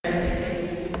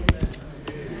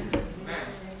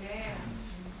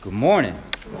Good morning.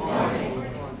 Good morning.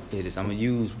 I'm going to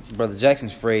use Brother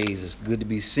Jackson's phrase, it's good to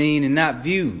be seen and not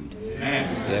viewed.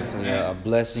 Amen. Definitely a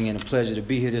blessing and a pleasure to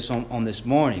be here on this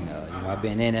morning. I've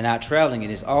been in and out traveling,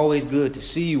 and it's always good to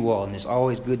see you all, and it's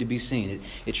always good to be seen.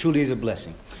 It truly is a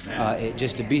blessing.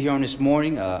 Just to be here on this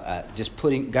morning,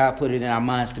 God put it in our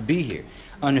minds to be here,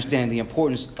 understand the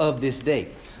importance of this day.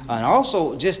 And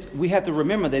also, we have to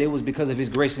remember that it was because of His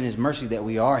grace and His mercy that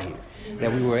we are here,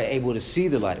 that we were able to see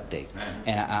the light of day.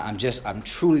 And I'm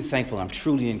truly thankful. I'm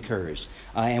truly encouraged.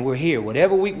 And we're here.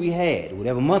 Whatever week we had,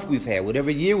 whatever month we've had,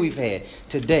 whatever year we've had,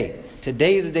 today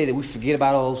is the day that we forget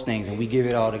about all those things and we give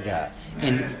it all to God.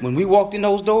 And when we walked in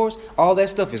those doors, all that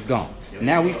stuff is gone.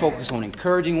 Now we focus on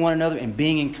encouraging one another and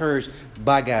being encouraged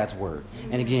by God's word.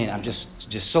 And again, I'm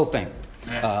just so thankful.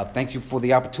 Thank you for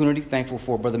the opportunity. Thankful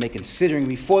for Brother May considering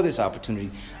me for this opportunity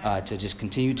to just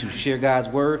continue to share God's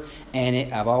word.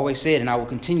 And I've always said, and I will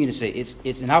continue to say,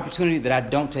 it's an opportunity that I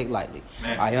don't take lightly.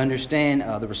 I understand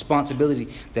the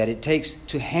responsibility that it takes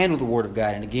to handle the word of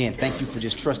God. And again, thank you for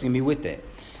just trusting me with that.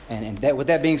 And with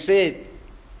that being said,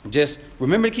 just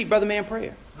remember to keep Brother May in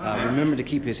prayer. Remember to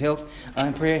keep his health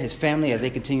in prayer, his family, as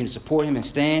they continue to support him and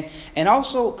stand. And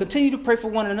also continue to pray for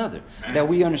one another. That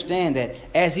we understand that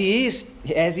as he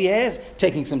has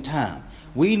taking some time,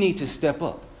 we need to step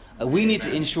up. We need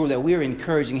to ensure that we are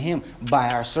encouraging him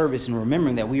by our service and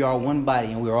remembering that we are one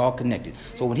body and we are all connected.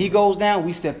 So when he goes down,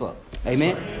 we step up.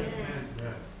 Amen?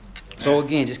 So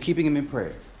again, just keeping him in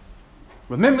prayer.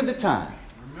 Remember the time.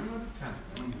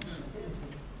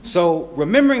 So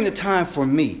remembering the time for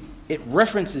me, it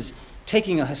references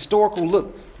taking a historical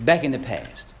look back in the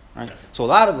past. Right? So a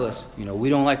lot of us, we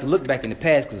don't like to look back in the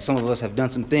past because some of us have done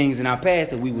some things in our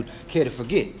past that we would care to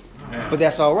forget. But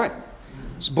that's all right.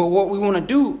 But what we want to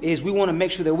do is we want to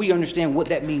make sure that we understand what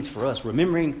that means for us,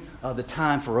 remembering the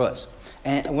time for us.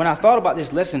 And when I thought about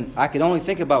this lesson, I could only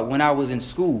think about when I was in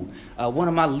school. One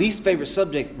of my least favorite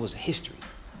subjects was history.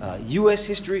 U.S.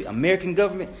 history, American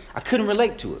government. I couldn't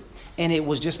relate to it. And it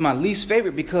was just my least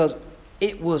favorite because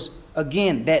it was,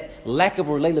 again, that lack of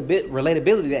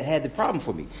relatability that had the problem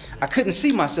for me. I couldn't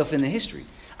see myself in the history.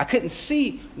 I couldn't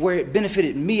see where it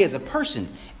benefited me as a person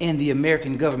in the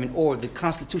American government or the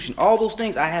Constitution. All those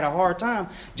things, I had a hard time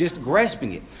just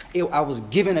grasping it. I was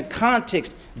given a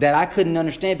context that I couldn't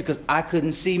understand because I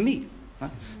couldn't see me.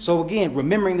 Right? So again,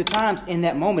 remembering the times in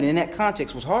that moment, in that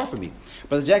context, was hard for me.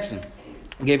 Brother Jackson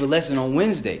gave a lesson on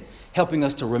Wednesday, helping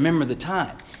us to remember the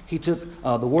time. He took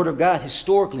the Word of God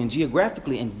historically and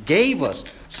geographically and gave us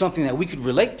something that we could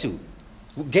relate to.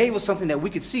 Gave us something that we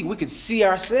could see. We could see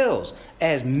ourselves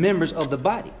as members of the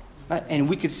body. Right? And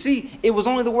we could see it was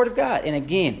only the Word of God. And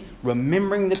again,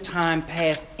 remembering the time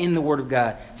passed in the Word of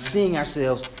God, seeing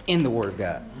ourselves in the Word of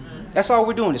God. That's all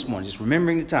we're doing this morning, just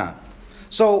remembering the time.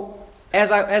 So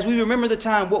as we remember the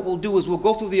time, what we'll do is we'll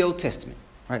go through the Old Testament.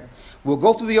 Right? We'll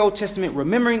go through the Old Testament,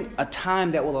 remembering a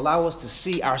time that will allow us to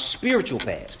see our spiritual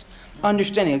past.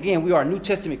 Understanding, again, we are New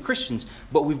Testament Christians,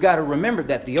 but we've got to remember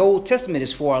that the Old Testament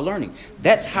is for our learning.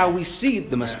 That's how we see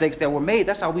the mistakes that were made.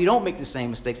 That's how we don't make the same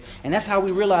mistakes. And that's how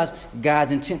we realize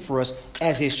God's intent for us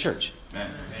as His church.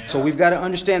 So we've got to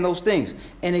understand those things.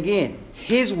 And again,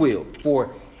 His will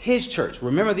for His church.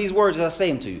 Remember these words as I say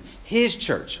them to you. His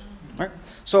church. Right?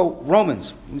 So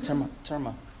Romans, let me turn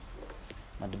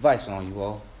my device on, you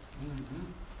all.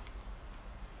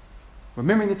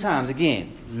 Remembering the times,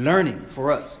 again, learning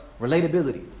for us,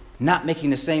 relatability, not making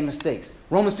the same mistakes.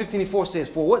 Romans 15:4 says,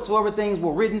 "For whatsoever things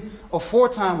were written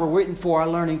aforetime were written for our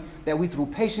learning, that we through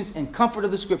patience and comfort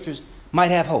of the Scriptures might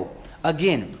have hope."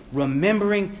 Again,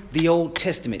 remembering the Old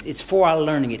Testament. It's for our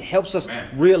learning. It helps us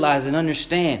realize and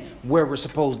understand where we're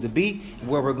supposed to be,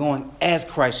 where we're going as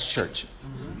Christ's church.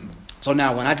 So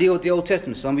now, when I deal with the Old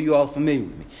Testament, some of you all are familiar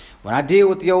with me. When I deal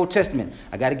with the Old Testament,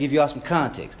 I got to give you all some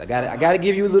context. I got to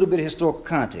give you a little bit of historical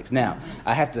context. Now,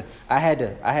 I had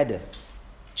to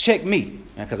check me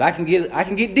because I can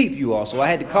get deep, you all. So I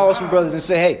had to call some brothers and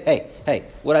say, hey,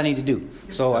 what I need to do.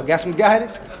 So I got some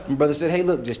guidance. My brother said, hey,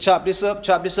 look, just chop this up,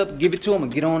 give it to them,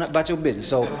 and get on about your business.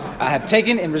 So I have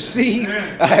taken and received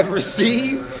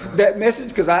that message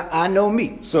because I know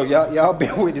me. So y'all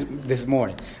bear with this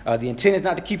morning. The intent is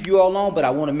not to keep you all long, but I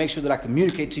want to make sure that I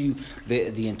communicate to you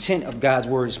the intent of God's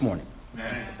word this morning.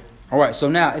 Amen. All right, so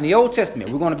now in the Old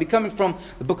Testament, we're going to be coming from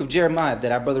the book of Jeremiah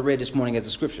that our brother read this morning as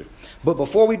a scripture. But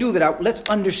before we do that, let's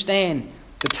understand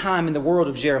the time in the world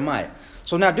of Jeremiah.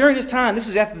 So now during this time, this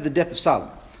is after the death of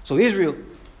Solomon. So Israel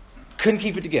couldn't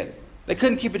keep it together. They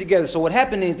couldn't keep it together. So what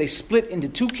happened is they split into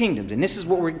two kingdoms. And this is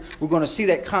what we're going to see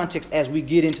that context as we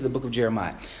get into the book of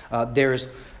Jeremiah. There's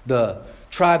the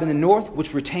tribe in the north,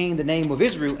 which retained the name of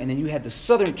Israel. And then you had the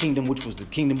southern kingdom, which was the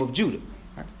kingdom of Judah.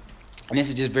 And this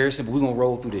is just very simple. We're going to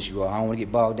roll through this, you all. I don't want to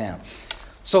get bogged down.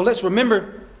 So let's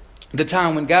remember the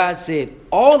time when God said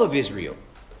all of Israel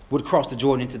would cross the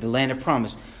Jordan into the land of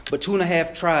promise. But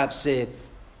 2.5 tribes said,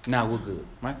 nah, we're good.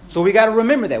 Right? So we got to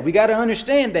remember that. We got to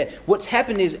understand that what's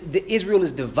happened is that Israel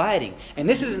is dividing. And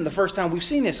this isn't the first time we've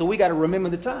seen this. So we got to remember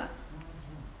the time.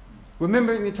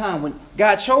 Remembering the time when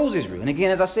God chose Israel. And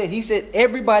again, as I said, he said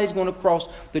everybody's going to cross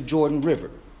the Jordan River.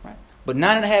 Right? But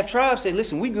 9.5 tribes said,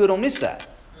 listen, we good on this side.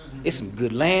 It's some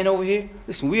good land over here.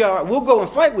 Listen, we'll go and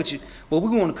fight with you, but we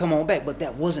want to come on back. But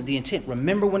that wasn't the intent.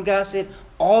 Remember when God said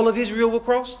all of Israel will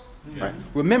cross? Yeah. Right?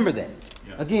 Remember that.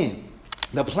 Yeah. Again,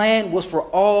 the plan was for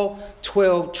all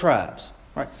 12 tribes.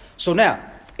 Right? So now,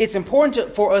 it's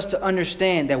important for us to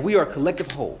understand that we are a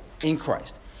collective whole in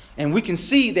Christ. And we can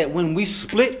see that when we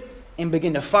split and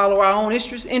begin to follow our own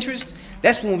interests,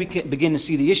 that's when we can begin to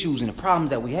see the issues and the problems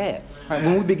that we have. Right?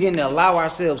 When we begin to allow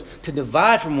ourselves to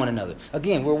divide from one another.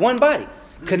 Again, we're one body,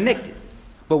 connected.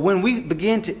 But when we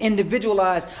begin to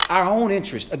individualize our own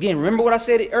interest, again, remember what I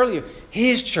said earlier,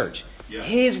 his church,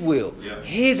 his will,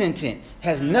 his intent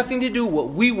has nothing to do with what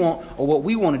we want or what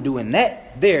we want to do. And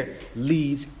that there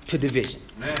leads to division.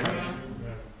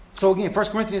 So again, 1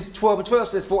 Corinthians 12:12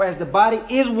 says, for as the body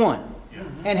is one,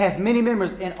 and hath many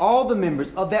members, and all the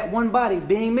members of that one body,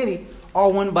 being many, are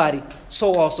one body,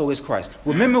 so also is Christ.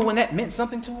 Remember when that meant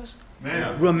something to us?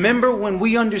 Remember when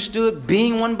we understood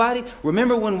being one body?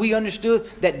 Remember when we understood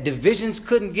that divisions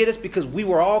couldn't get us because we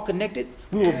were all connected?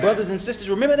 We were brothers and sisters.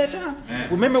 Remember that time?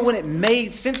 Remember when it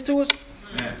made sense to us?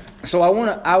 So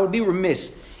I would be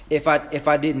remiss if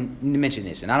I didn't mention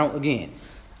this. And I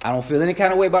don't feel any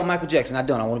kind of way about Michael Jackson. I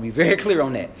want to be very clear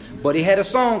on that. But he had a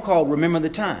song called Remember the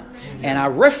Time. And I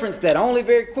referenced that only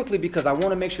very quickly because I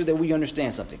want to make sure that we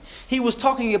understand something. He was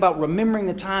talking about remembering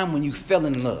the time when you fell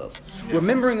in love.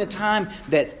 Remembering the time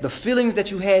that the feelings that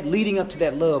you had leading up to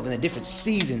that love and the different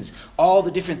seasons, all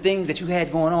the different things that you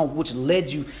had going on which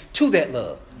led you to that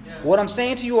love. What I'm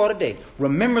saying to you all today,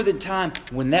 remember the time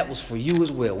when that was for you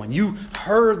as well. When you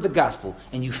heard the gospel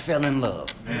and you fell in love.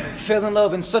 Fell in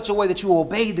love in such a way that you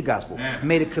obeyed the gospel.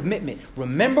 Made a commitment.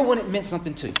 Remember when it meant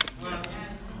something to you.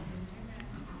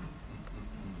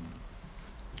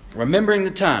 Remembering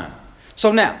the time.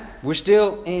 So now, we're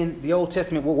still in the Old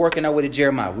Testament. We're working our way to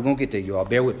Jeremiah. We're going to get there, you all.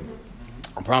 Bear with me.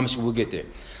 I promise you we'll get there.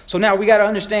 So now we got to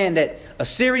understand that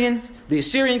the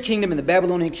Assyrian kingdom and the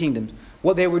Babylonian kingdom,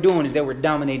 what they were doing is they were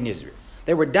dominating Israel.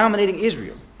 They were dominating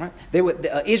Israel. Right?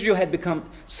 Israel had become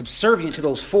subservient to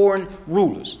those foreign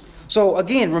rulers. So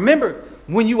again, remember,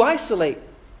 when you isolate,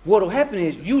 what will happen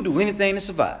is you do anything to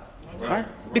survive. Right?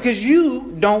 Because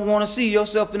you don't want to see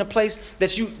yourself in a place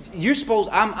that you're supposed.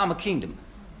 I'm a kingdom.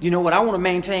 You know what? I want to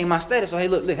maintain my status. So hey,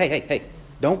 look, hey,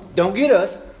 don't get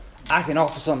us. I can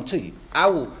offer something to you. I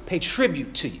will pay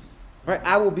tribute to you. Right?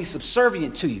 I will be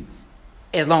subservient to you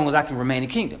as long as I can remain a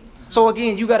kingdom. So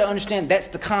again, you got to understand that's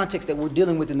the context that we're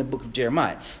dealing with in the book of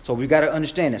Jeremiah. So we got to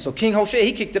understand that. So King Hoshea,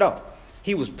 he kicked it off.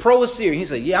 He was pro-Assyrian. He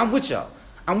said, yeah, I'm with y'all.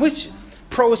 I'm with you.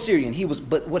 Pro-Assyrian.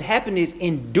 But what happened is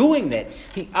in doing that,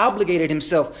 he obligated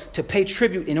himself to pay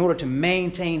tribute in order to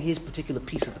maintain his particular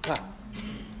piece of the pie.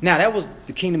 Now, that was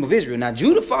the kingdom of Israel. Now,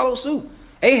 Judah followed suit.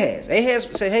 Ahaz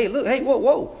said, hey, look, hey,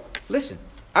 whoa, listen,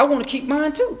 I want to keep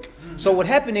mine too. So what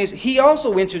happened is he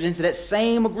also entered into that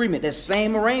same agreement, that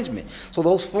same arrangement. So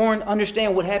those foreign,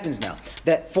 understand what happens now.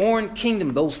 That foreign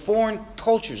kingdom, those foreign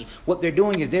cultures, what they're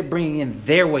doing is they're bringing in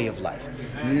their way of life.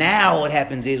 Now what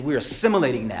happens is we're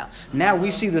assimilating now. Now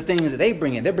we see the things that they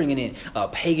bring in. They're bringing in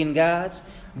pagan gods.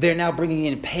 They're now bringing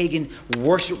in pagan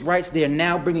worship rites. They're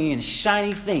now bringing in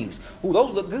shiny things. Ooh,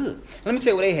 those look good. Let me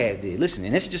tell you what Ahaz did. Listen,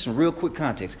 and this is just some real quick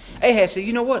context. Ahaz said,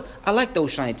 you know what? I like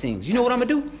those shiny things. You know what I'm going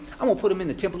to do? I'm going to put them in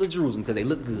the temple of Jerusalem because they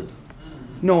look good.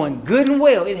 Knowing good and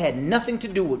well it had nothing to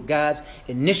do with God's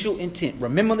initial intent.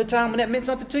 Remember the time when that meant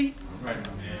something to you? Right.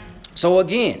 So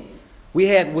again, we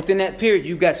had within that period,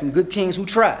 you've got some good kings who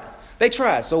tried. They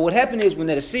tried. So what happened is when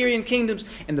the Assyrian kingdoms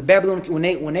and the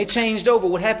Babylonian, when they changed over,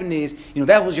 what happened is,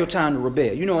 that was your time to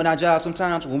rebel. In our job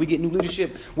sometimes when we get new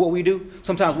leadership, what we do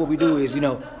is,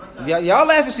 y'all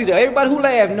laugh and see that. Everybody who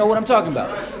laughs know what I'm talking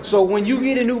about. So when you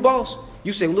get a new boss,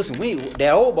 you say, well, listen,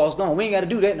 that old boss gone. We ain't got to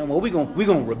do that no more. We're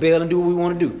gonna rebel and do what we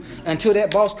want to do. Until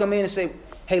that boss come in and say,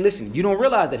 hey, listen, you don't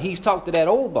realize that he's talked to that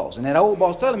old boss. And that old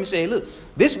boss tell him, he say, hey, look,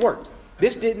 this worked.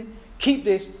 This didn't. Keep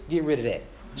this. Get rid of that.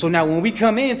 So now when we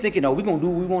come in thinking, we're going to do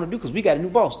what we want to do because we got a new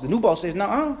boss. The new boss says,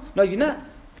 no, you're not.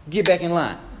 Get back in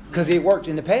line. Because it worked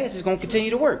in the past. It's going to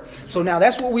continue to work. So now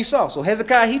that's what we saw. So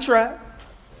Hezekiah, he tried.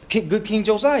 Good King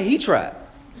Josiah, he tried.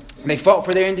 And they fought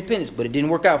for their independence, but it didn't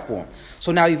work out for them.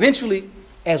 So now eventually,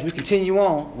 as we continue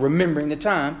on, remembering the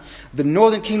time, the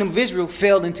northern kingdom of Israel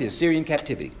fell into Assyrian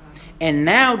captivity. And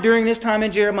now during this time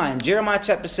in Jeremiah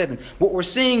chapter 7, what we're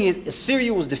seeing is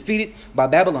Assyria was defeated by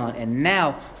Babylon, and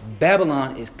now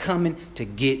Babylon is coming to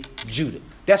get Judah.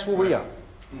 That's where we are.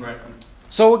 Right.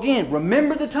 So again,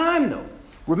 remember the time though.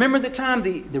 Remember the time,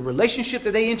 the relationship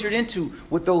that they entered into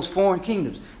with those foreign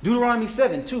kingdoms. Deuteronomy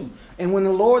 7:2. And when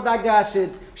the Lord thy God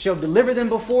shall deliver them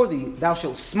before thee, thou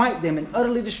shalt smite them and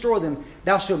utterly destroy them.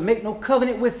 Thou shalt make no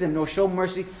covenant with them, nor show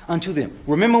mercy unto them.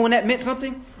 Remember when that meant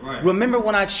something? Right. Remember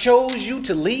when I chose you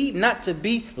to lead, not to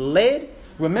be led?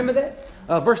 Remember that?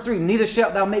 Verse 3, neither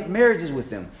shalt thou make marriages with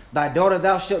them. Thy daughter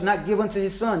thou shalt not give unto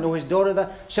his son, nor his daughter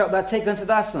shalt thou take unto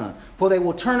thy son. For they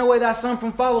will turn away thy son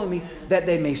from following me, that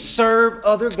they may serve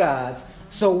other gods.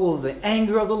 So will the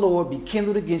anger of the Lord be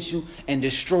kindled against you and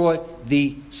destroy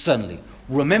thee suddenly.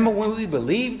 Remember when we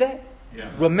believed that? Yeah.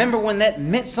 Remember when that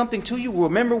meant something to you?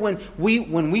 Remember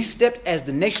when we stepped as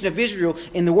the nation of Israel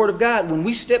in the Word of God, when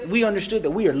we stepped, we understood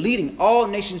that we are leading. All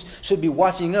nations should be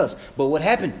watching us. But what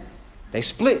happened? They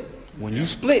split. When you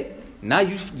split, now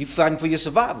you fighting for your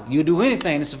survival. You'll do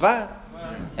anything to survive.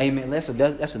 Wow. Amen. That's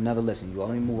another lesson. You all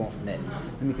let me move on from that.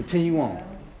 Let me continue on.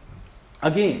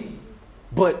 Again,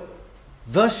 but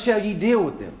thus shall ye deal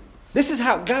with them. This is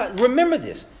how God, remember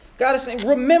this. God is saying,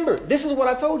 remember, this is what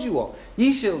I told you all.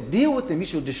 Ye shall deal with them. Ye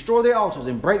shall destroy their altars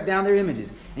and break down their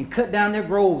images and cut down their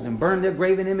groves and burn their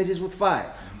graven images with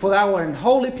fire. For thou art an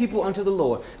holy people unto the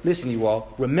Lord. Listen, you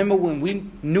all. Remember when we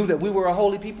knew that we were a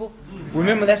holy people?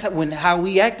 Remember that's how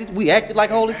we acted? We acted like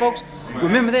holy folks.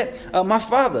 Remember that? My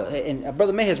father, and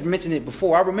Brother May has mentioned it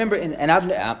before. I remember, and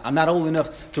I'm not old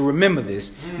enough to remember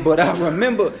this, but I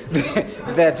remember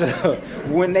that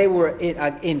when they were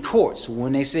in courts,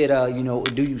 when they said,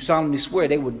 do you solemnly swear,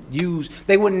 they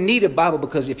wouldn't need a Bible,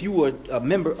 because if you were a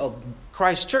member of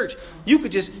Christ Church, you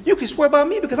could swear by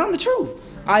me because I'm the truth.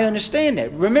 I understand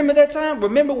that. Remember that time?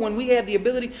 Remember when we had the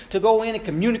ability to go in and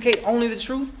communicate only the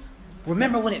truth?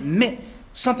 Remember when it meant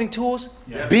something to us?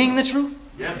 Yes. Being the truth?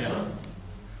 Yes.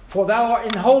 For thou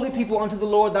art an holy people unto the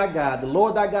Lord thy God. The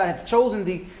Lord thy God hath chosen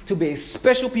thee to be a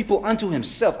special people unto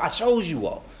himself. I chose you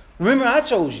all. Remember, I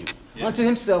chose you unto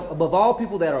himself above all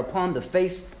people that are upon the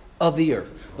face of the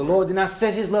earth. The Lord did not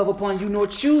set his love upon you, nor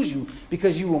choose you,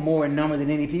 because you were more in number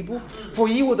than any people. For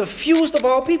you were the fewest of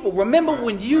all people. Remember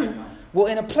when you were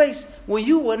in a place where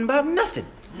you wasn't about nothing.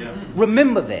 Yeah.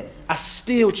 Remember that. I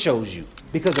still chose you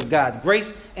because of God's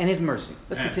grace and his mercy.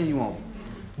 Let's continue on.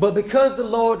 But because the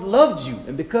Lord loved you,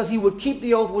 and because he would keep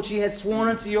the oath which he had sworn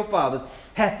unto your fathers,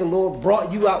 hath the Lord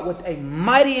brought you out with a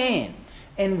mighty hand,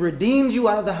 and redeemed you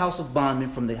out of the house of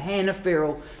bondmen, from the hand of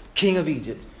Pharaoh, king of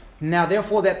Egypt. Now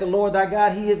therefore that the Lord thy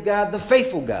God, he is God, the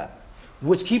faithful God,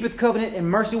 which keepeth covenant and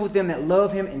mercy with them that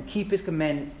love him and keep his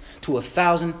commandments to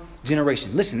 1,000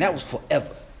 generations. Listen, that was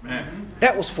forever. Man.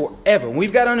 That was forever.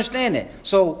 We've got to understand that.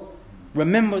 So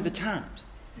remember the times.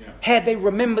 Yeah. Had they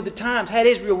remembered the times, had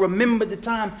Israel remembered the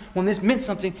time when this meant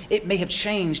something, it may have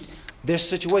changed their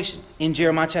situation in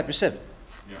Jeremiah chapter 7.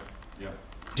 Yeah.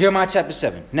 Jeremiah chapter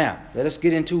 7. Now, let us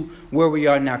get into where we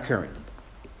are now currently.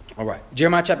 All right.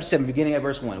 Jeremiah chapter 7, beginning at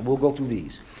verse 1. We'll go through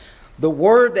these. The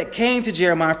word that came to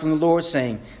Jeremiah from the Lord,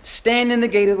 saying, stand in the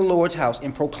gate of the Lord's house,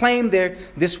 and proclaim there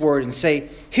this word, and say,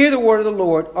 hear the word of the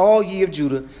Lord, all ye of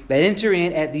Judah, that enter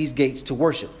in at these gates to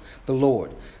worship the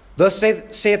Lord. Thus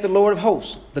saith the Lord of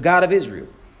hosts, the God of Israel,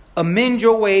 amend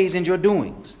your ways and your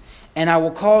doings, and I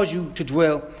will cause you to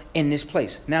dwell in this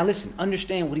place. Now listen,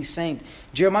 understand what he's saying.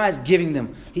 Jeremiah is giving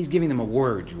them a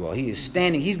word, you all. He is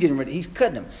standing, he's getting ready, he's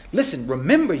cutting them. Listen,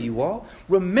 remember you all.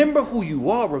 Remember who you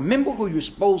are. Remember who you're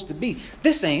supposed to be.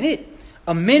 This ain't it.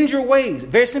 Amend your ways.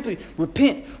 Very simply,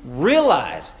 repent.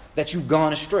 Realize that you've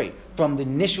gone astray from the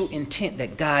initial intent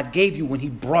that God gave you when he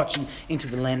brought you into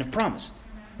the land of promise.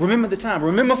 Remember the time.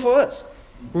 Remember for us.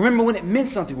 Remember when it meant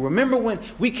something. Remember when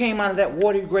we came out of that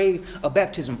watery grave of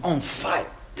baptism on fire.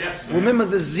 Yes, remember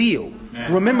the zeal.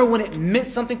 Man. Remember when it meant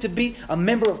something to be a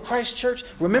member of Christ Church.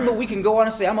 Remember we can go out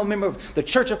and say, I'm a member of the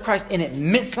Church of Christ, and it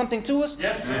meant something to us.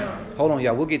 Yes, sir. Hold on,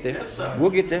 y'all. We'll get there. Yes, sir.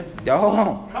 We'll get there. Y'all hold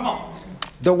on. Come on.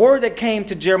 The word that came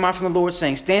to Jeremiah from the Lord,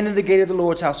 saying, stand in the gate of the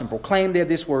Lord's house and proclaim there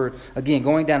this word. Again,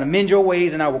 going down, amend your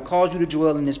ways, and I will cause you to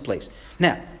dwell in this place.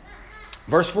 Now,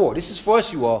 verse 4. This is for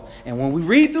us, you all. And when we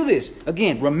read through this,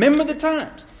 again, remember the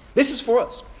times. This is for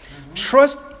us.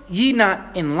 Trust ye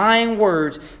not in lying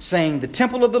words, saying, the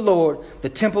temple of the Lord, the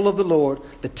temple of the Lord,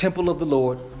 the temple of the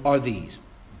Lord are these.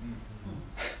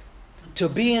 To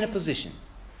be in a position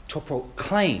to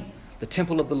proclaim the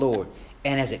temple of the Lord,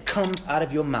 and as it comes out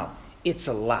of your mouth, it's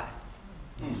a lie.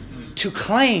 To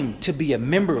claim to be a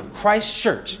member of Christ's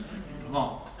church,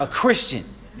 a Christian,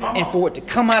 and for it to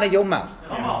come out of your mouth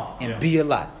and be a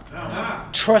lie.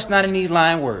 Trust not in these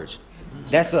lying words.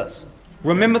 That's us.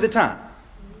 Remember the time.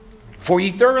 For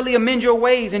ye thoroughly amend your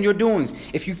ways and your doings,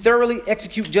 if you thoroughly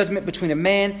execute judgment between a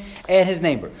man and his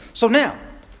neighbor. So now,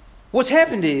 what's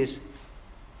happened is,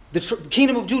 the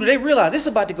kingdom of Judah, they realize this is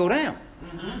about to go down.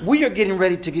 We are getting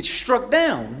ready to get struck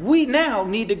down. We now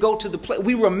need to go to the place.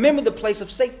 We remember the place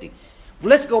of safety.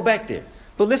 Let's go back there.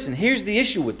 But listen, here's the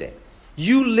issue with that.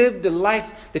 You lived the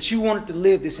life that you wanted to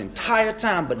live this entire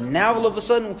time, but now all of a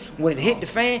sudden, when it hit the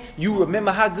fan, you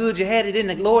remember how good you had it in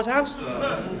the Lord's house?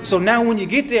 So now when you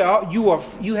get there,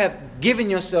 you have given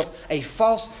yourself a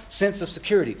false sense of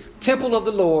security. Temple of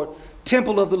the Lord,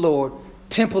 temple of the Lord,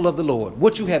 temple of the Lord.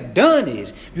 What you have done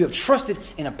is you have trusted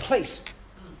in a place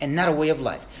and not a way of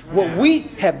life. What we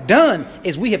have done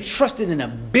is we have trusted in a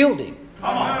building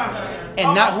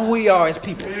and not who we are as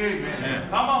people.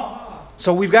 Come on.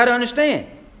 So we've got to understand.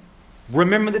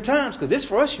 Remember the times, because this is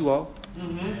for us, you all.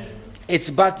 It's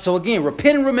about, so again,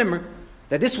 repent and remember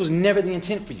that this was never the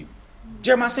intent for you.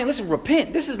 Jeremiah saying, listen,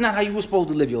 repent. This is not how you were supposed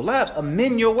to live your lives.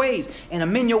 Amend your ways and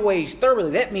amend your ways thoroughly.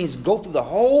 That means go through the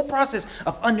whole process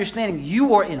of understanding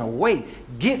you are in a way.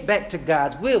 Get back to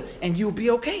God's will and you'll be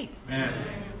okay. Amen.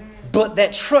 But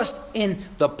that trust in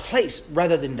the place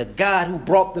rather than the God who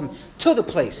brought them to the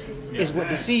place is what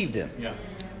deceived them.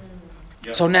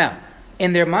 So now,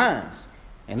 in their minds,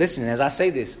 and listen, as I say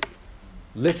this,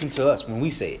 listen to us when we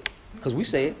say it. Because we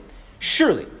say it.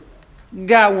 Surely,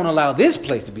 God won't allow this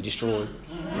place to be destroyed.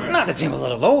 Not the temple of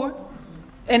the Lord.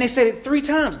 And they said it 3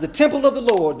 times. The temple of the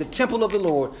Lord, the temple of the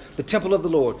Lord, the temple of the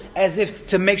Lord. As if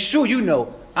to make sure you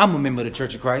know, I'm a member of the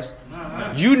Church of Christ.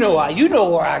 You know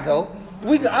where I go.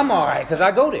 I'm all right because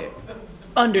I go there.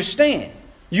 Understand.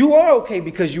 You are okay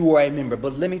because you are a member.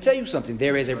 But let me tell you something.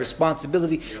 There is a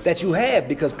responsibility that you have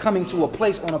because coming to a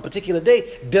place on a particular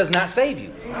day does not save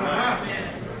you.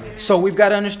 So we've got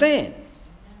to understand.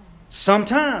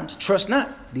 Sometimes trust not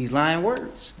these lying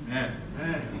words.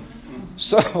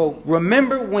 So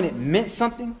remember when it meant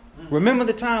something. Remember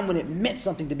the time when it meant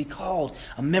something to be called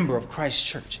a member of Christ's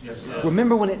church.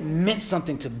 Remember when it meant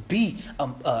something to be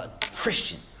a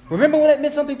Christian. Remember when it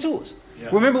meant something to us.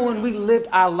 Remember when we lived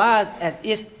our lives as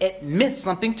if it meant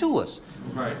something to us.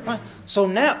 Right? So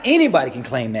now anybody can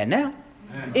claim that now.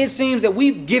 It seems that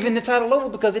we've given the title over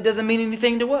because it doesn't mean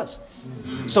anything to us.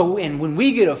 So, and when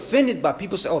we get offended by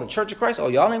people say, oh, the Church of Christ, oh,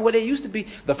 y'all ain't what they used to be.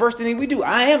 The first thing we do,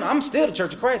 I'm still the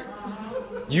Church of Christ.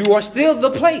 You are still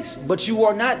the place, but you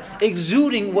are not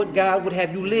exuding what God would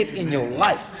have you live in your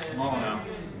life. Come on now.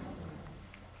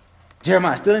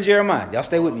 Jeremiah, still in Jeremiah. Y'all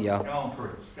stay with me, y'all. Go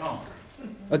on.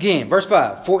 Again, verse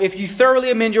 5. For if you thoroughly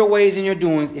amend your ways and your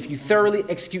doings, if you thoroughly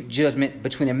execute judgment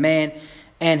between a man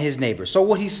and his neighbor. So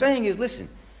what he's saying is, listen,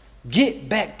 get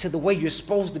back to the way you're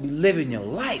supposed to be living your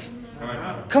life.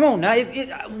 Come on now.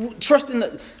 Trust in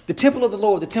the temple of the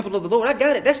Lord, the temple of the Lord. I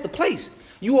got it. That's the place.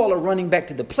 You all are running back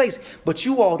to the place, but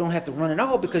you all don't have to run at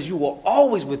all because you are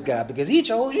always with God because he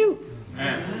chose you.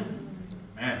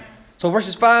 Amen. So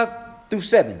verses 5 through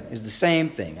 7 is the same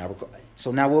thing.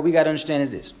 So now what we got to understand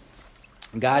is this.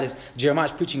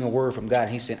 Jeremiah's preaching a word from God,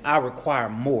 and he said, I require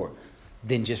more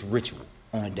than just ritual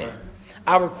on a day.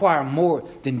 I require more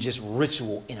than just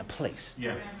ritual in a place.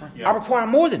 I require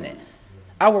more than that.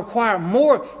 I require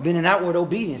more than an outward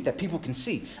obedience that people can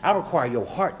see. I require your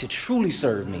heart to truly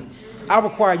serve me. I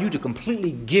require you to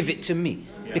completely give it to me.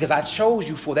 Because I chose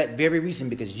you for that very reason,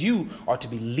 because you are to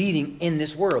be leading in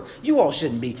this world. You all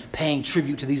shouldn't be paying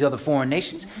tribute to these other foreign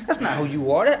nations. That's not who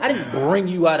you are. I didn't bring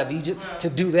you out of Egypt to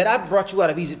do that. I brought you out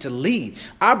of Egypt to lead.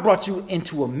 I brought you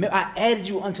I added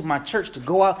you unto my church to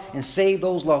go out and save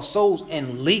those lost souls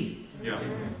and lead.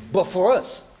 But for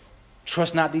us,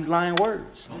 trust not these lying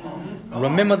words.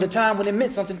 Remember the time when it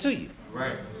meant something to you.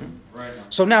 Right.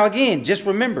 So now again, just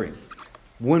remembering.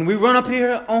 When we run up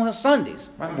here on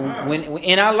Sundays, right? When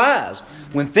in our lives,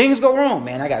 when things go wrong,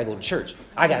 man, I got to go to church.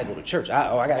 I got to go to church.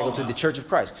 I got to go to the Church of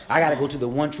Christ. I got to go to the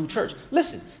one true church.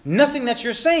 Listen, nothing that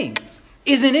you're saying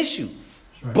is an issue.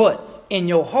 Right. But in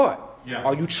your heart,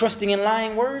 are you trusting in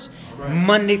lying words? Right.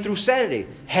 Monday through Saturday,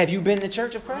 have you been in the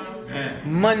Church of Christ?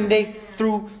 Monday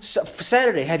through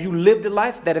Saturday, have you lived a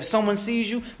life that if someone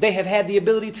sees you, they have had the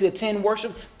ability to attend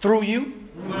worship through you?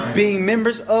 Right. Being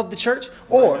members of the church?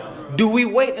 Or do we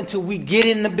wait until we get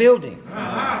in the building? Come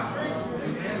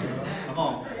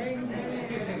on.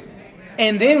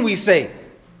 And then we say,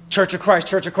 Church of Christ,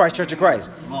 Church of Christ, Church of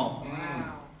Christ. Come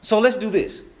on. So let's do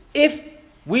this. If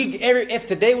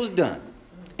today was done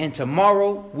and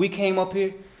tomorrow we came up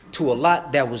here to a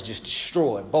lot that was just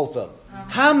destroyed, both of them,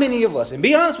 how many of us, and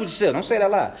be honest with yourself, don't say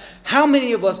that loud, how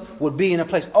many of us would be in a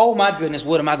place, oh my goodness,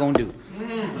 what am I going to do?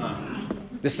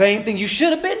 The same thing you should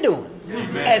have been doing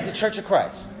as the Church of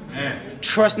Christ. Amen.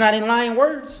 Trust not in lying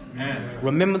words. Amen.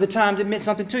 Remember the times it meant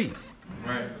something to you.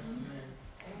 Right.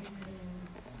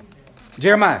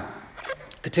 Jeremiah.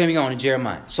 Continuing on in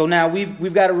Jeremiah. So now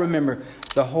we've got to remember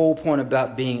the whole point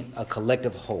about being a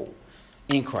collective whole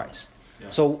in Christ. Yeah.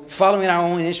 So following our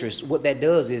own interests, what that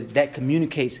does is that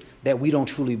communicates that we don't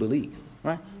truly believe.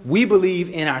 Right? We believe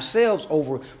in ourselves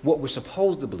over what we're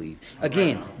supposed to believe.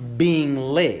 Again, being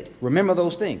led. Remember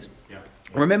those things. Yeah.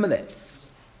 Remember that.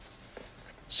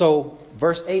 So,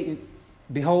 verse 8,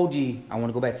 behold ye, I want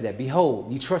to go back to that.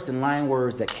 Behold, ye trust in lying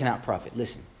words that cannot profit.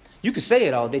 Listen, you can say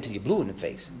it all day till you're blue in the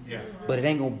face. Yeah. But it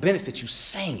ain't going to benefit you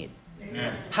saying it.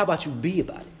 Yeah. How about you be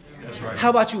about it? That's right. How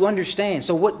about you understand?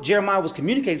 So what Jeremiah was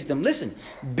communicating to them, listen,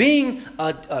 being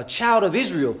a child of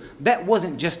Israel, that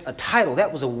wasn't just a title.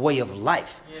 That was a way of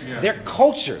life. Yeah. Their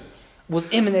culture was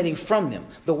emanating from them.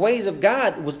 The ways of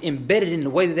God was embedded in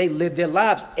the way that they lived their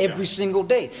lives every single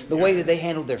day. The way that they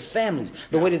handled their families.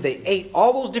 The way that they ate.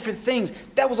 All those different things.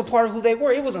 That was a part of who they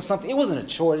were. It wasn't a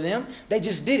chore to them. They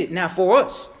just did it. Now for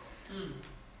us,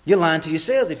 you're lying to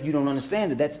yourselves if you don't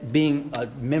understand that that's being a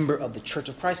member of the Church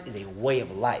of Christ is a way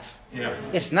of life. Yeah.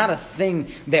 It's not a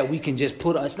thing that we can just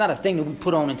put on. It's not a thing that we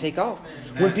put on and take off.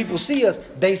 When people see us,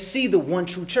 they see the one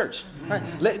true church. Right?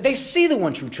 They see the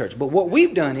one true church. But what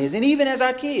we've done is, and even as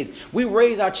our kids, we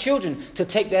raise our children to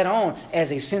take that on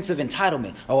as a sense of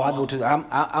entitlement. Oh,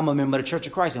 I'm a member of the Church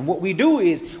of Christ. And what we do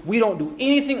is we don't do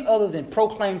anything other than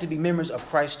proclaim to be members of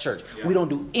Christ's church. Yeah. We don't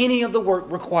do any of the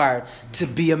work required to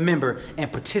be a member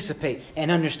and participate and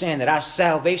understand that our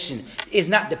salvation is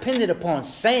not dependent upon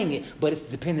saying it, but it's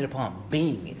dependent upon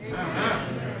being it.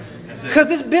 Because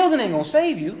this building ain't going to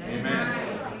save you. Amen.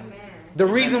 The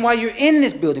reason why you're in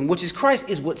this building, which is Christ,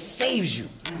 is what saves you.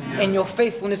 And your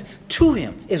faithfulness to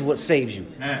him is what saves you.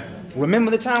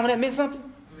 Remember the time when that meant something?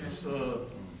 Yes, sir.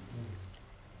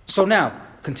 So now,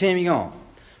 continuing on.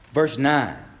 Verse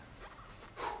 9.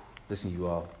 Listen, you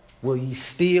all. Will ye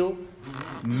steal,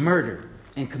 murder,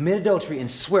 and commit adultery,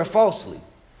 and swear falsely,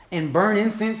 and burn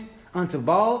incense unto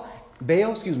Baal,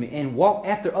 and walk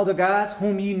after other gods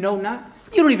whom ye know not?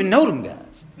 You don't even know them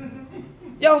gods.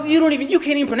 Y'all, you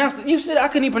can't even pronounce you said I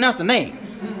couldn't even pronounce the name.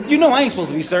 You know I ain't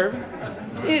supposed to be serving.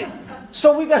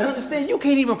 So we got to understand you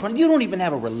don't even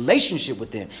have a relationship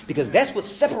with them, because that's what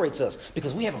separates us,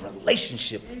 because we have a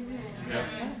relationship.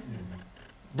 Yeah.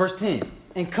 Verse 10.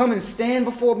 And come and stand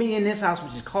before me in this house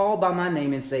which is called by my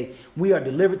name, and say, we are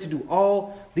delivered to do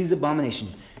all these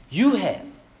abominations. You have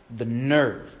the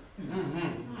nerve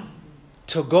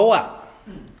to go out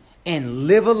and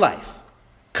live a life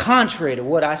contrary to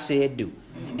what I said do.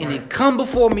 And then come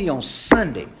before me on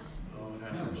Sunday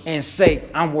and say,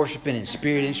 I'm worshiping in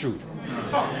spirit and truth.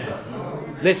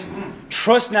 Listen,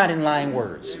 trust not in lying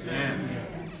words.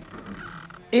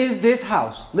 Is this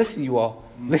house, listen you all,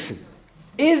 listen.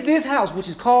 Is this house which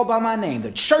is called by my name,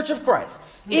 the Church of Christ,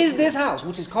 is this house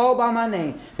which is called by my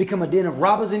name become a den of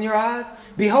robbers in your eyes?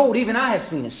 Behold, even I have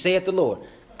seen it, saith the Lord.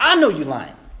 I know you're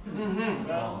lying.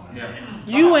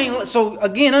 You ain't. So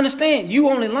again, understand, you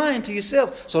only lying to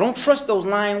yourself. So don't trust those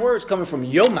lying words coming from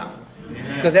your mouth,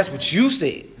 because that's what you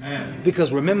said.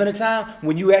 Because remember the time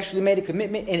when you actually made a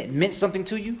commitment and it meant something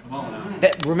to you?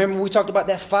 That, remember we talked about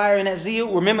that fire and that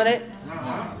zeal? Remember that?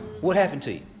 What happened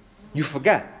to you? You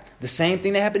forgot. The same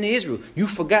thing that happened to Israel. You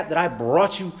forgot that I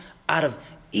brought you out of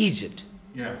Egypt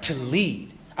to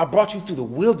lead. I brought you through the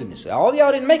wilderness. All of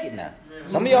y'all didn't make it now.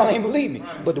 Some of y'all ain't believe me.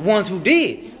 But the ones who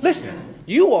did, listen,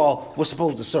 you all were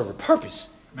supposed to serve a purpose.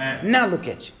 Now look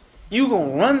at you. You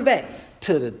going to run back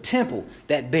to the temple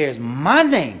that bears my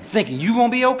name thinking you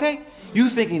going to be okay? You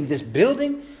thinking this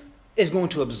building is going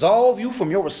to absolve you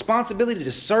from your responsibility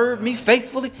to serve me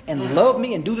faithfully and love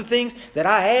me and do the things that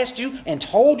I asked you and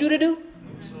told you to do?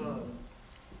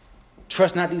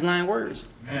 Trust not these lying words.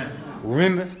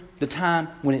 Remember the time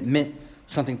when it meant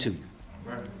something to you.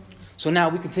 So now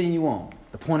we continue on.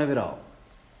 The point of it all.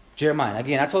 Jeremiah.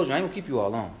 Again, I told you I ain't going to keep you all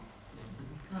long.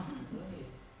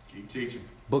 Keep teaching.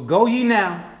 But go ye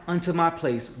now unto my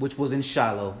place, which was in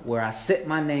Shiloh, where I set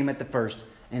my name at the first,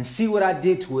 and see what I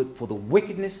did to it for the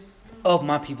wickedness of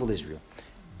my people Israel.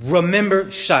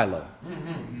 Remember Shiloh.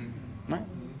 Right?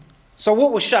 So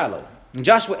what was Shiloh? In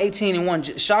Joshua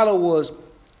 18:1, Shiloh was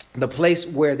the place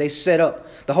where they set up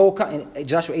the whole.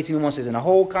 Joshua 18:1 says, and the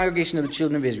whole congregation of the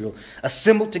children of Israel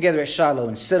assembled together at Shiloh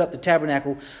and set up the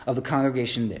tabernacle of the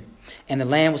congregation there. And the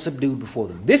land was subdued before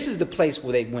them. This is the place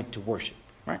where they went to worship.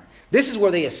 Right? Right? This is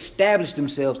where they established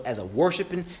themselves as a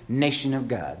worshiping nation of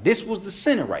God. This was the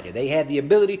center right here. They had the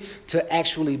ability to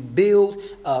actually build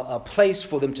a place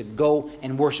for them to go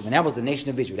and worship. And that was the nation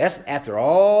of Israel. That's after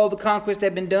all the conquest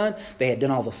had been done. They had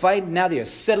done all the fighting. Now they are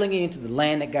settling into the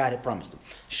land that God had promised them.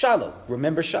 Shiloh.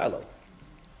 Remember Shiloh.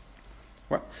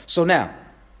 Right. So now,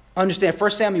 understand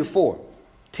 1 Samuel 4,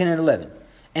 10 and 11.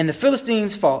 And the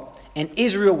Philistines fought, and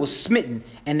Israel was smitten,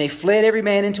 and they fled every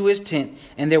man into his tent,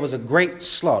 and there was a great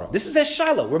slaughter. This is at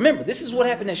Shiloh. Remember, this is what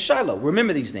happened at Shiloh.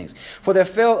 Remember these things. For there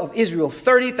fell of Israel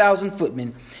 30,000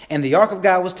 footmen, and the ark of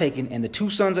God was taken, and the two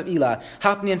sons of Eli,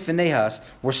 Hophni and Phinehas,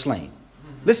 were slain.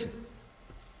 Listen.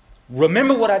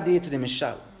 Remember what I did to them in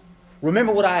Shiloh.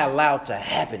 Remember what I allowed to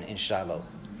happen in Shiloh.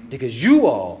 Because you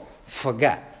all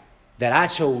forgot that I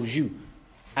chose you.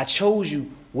 I chose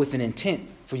you with an intent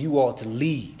for you all to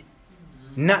lead.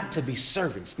 Not to be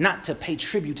servants, not to pay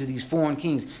tribute to these foreign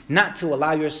kings, not to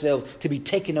allow yourself to be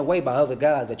taken away by other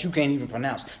gods that you can't even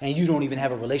pronounce and you don't even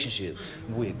have a relationship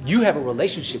with. You have a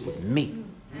relationship with me.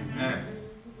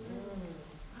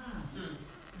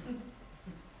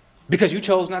 Because you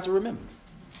chose not to remember.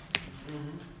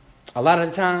 A lot of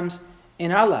the times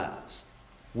in our lives,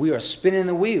 we are spinning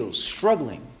the wheels,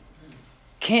 struggling,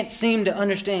 can't seem to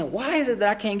understand, why is it that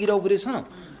I can't get over this hump?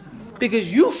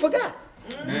 Because you forgot.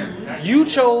 You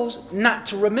chose not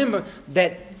to remember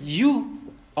that you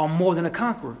are more than a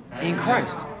conqueror in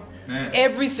Christ.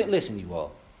 Everything, listen, you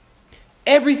all.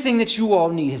 Everything that you all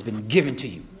need has been given to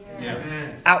you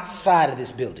outside of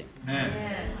this building.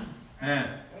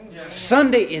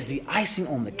 Sunday is the icing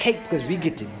on the cake because we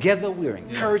get together, we are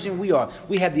encouraging,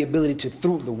 we have the ability to,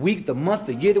 through the week, the month,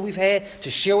 the year that we've had,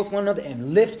 to share with one another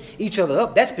and lift each other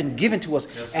up. That's been given to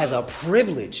us as a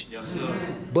privilege.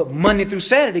 But Monday through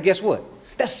Saturday, guess what?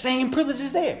 That same privilege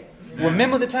is there.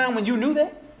 Remember the time when you knew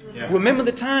that? Remember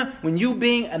the time when you,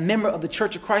 being a member of the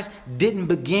Church of Christ, didn't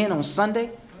begin on Sunday?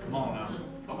 Come on now.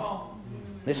 Come on.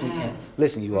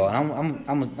 Listen, you all. I'm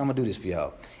gonna do this for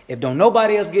y'all. If don't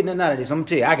nobody else get nothing out of this, I'm gonna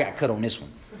tell you, I got cut on this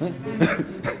one.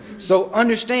 So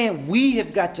understand, we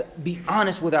have got to be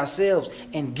honest with ourselves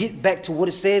and get back to what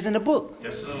it says in the book.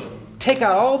 Yes, sir. Take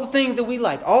out all the things that we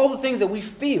like, all the things that we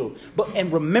feel,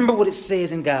 and remember what it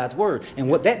says in God's word. And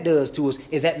what that does to us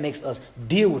is that makes us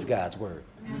deal with God's word.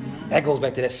 That goes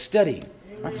back to that studying.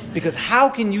 Right? Because how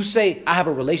can you say, I have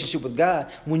a relationship with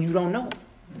God when you don't know?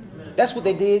 That's what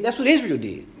they did. That's what Israel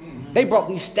did. They brought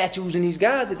these statues and these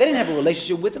gods. They didn't have a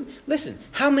relationship with them. Listen,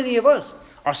 how many of us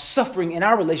are suffering in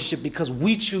our relationship because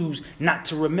we choose not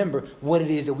to remember what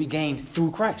it is that we gained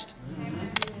through Christ?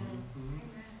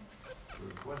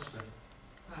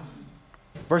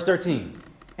 Verse 13.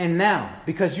 And now,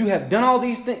 because you have done all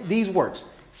these works,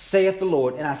 saith the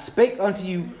Lord, and I spake unto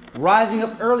you, rising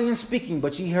up early and speaking,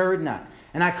 but ye heard not.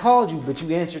 And I called you, but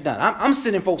you answered not. I'm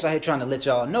sending folks out here trying to let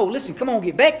y'all know. Listen, come on,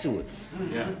 get back to it.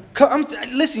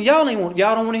 Listen, y'all don't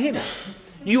want to hear me.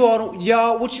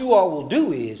 What you all will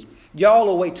do is y'all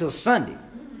will wait till Sunday,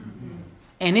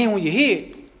 and then when you hear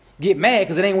it, get mad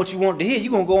because it ain't what you wanted to hear.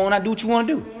 You gonna go on and do what you want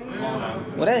to do.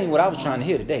 Well, that ain't what I was trying to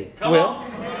hear today. I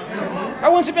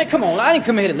want to say, come on, I didn't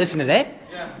come here to listen to that.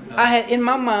 I had in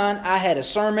my mind, I had a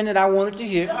sermon that I wanted to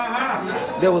hear.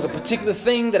 There was a particular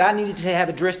thing that I needed to have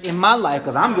addressed in my life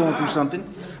because I'm going through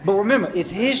something. But remember, it's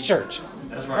his church.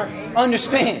 That's right.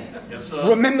 Understand. Yes, sir.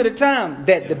 Remember the time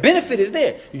that the benefit is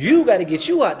there. You got to get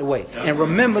you out the way. And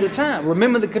remember the time.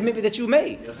 Remember the commitment that you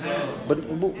made. Yes, sir. But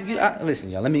listen,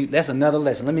 y'all, that's another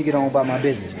lesson. Let me get on about my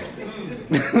business.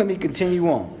 Let me continue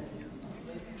on.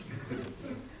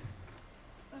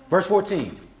 Verse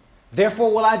 14.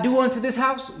 Therefore will I do unto this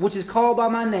house, which is called by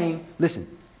my name. Listen,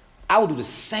 I will do the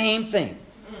same thing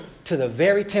to the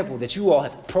very temple that you all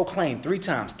have proclaimed 3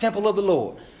 times. Temple of the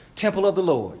Lord, temple of the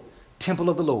Lord, temple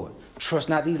of the Lord. Trust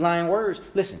not these lying words.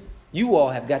 Listen, you all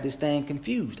have got this thing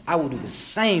confused. I will do the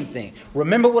same thing.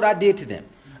 Remember what I did to them.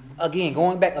 Again,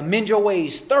 going back, amend your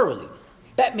ways thoroughly.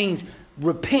 That means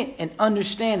repent and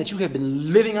understand that you have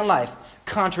been living a life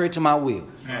contrary to my will.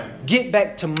 Amen. Get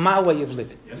back to my way of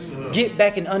living. Yes, sir. Get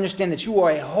back and understand that you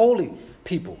are a holy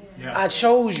people. Yeah. I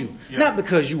chose you. Yeah. Not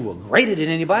because you were greater than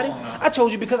anybody. I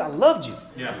chose you because I loved you.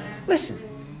 Yeah.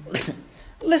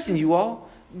 Listen, you all.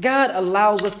 God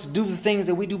allows us to do the things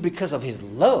that we do because of his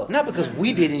love, not because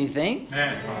we did anything.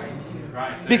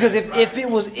 Right. Because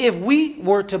if we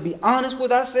were to be honest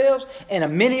with ourselves,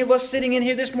 and many of us sitting in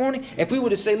here this morning, if we were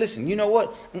to say, listen, you know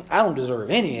what? I don't deserve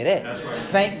any of that. That's right.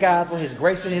 Thank God for his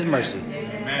grace and his mercy.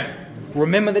 Amen.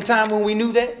 Remember the time when we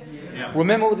knew that? Yeah.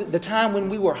 Remember the time when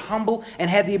we were humble and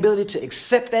had the ability to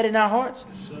accept that in our hearts?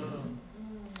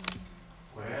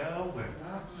 Well.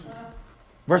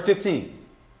 Verse 15.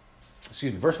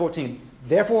 verse 14.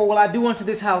 Therefore will I do unto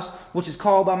this house which is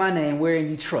called by my name, wherein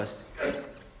ye trust.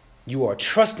 You are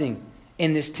trusting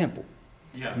in this temple,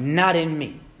 not in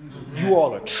me. You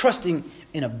all are trusting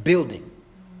in a building.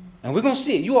 And we're going to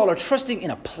see it. You all are trusting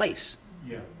in a place.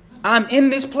 I'm in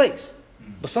this place,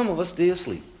 but some of us still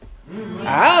sleep. Our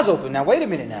eyes open. Now, wait a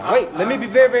minute now. Wait, let me be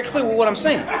very, very clear with what I'm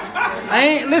saying.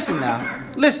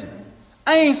 Listen.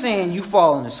 I ain't saying you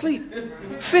falling asleep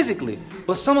physically,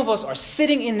 but some of us are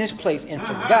sitting in this place and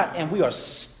forgot, and we are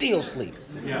still asleep.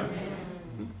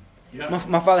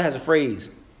 My father has a phrase,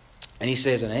 and he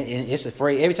says, and it's a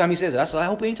phrase, every time he says it, I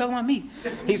hope he ain't talking about me.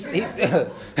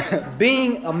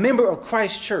 Being a member of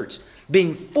Christ's church,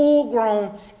 being full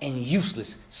grown and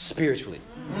useless spiritually.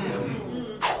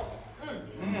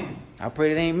 I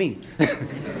pray it ain't me.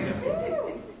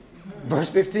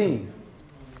 Verse 15.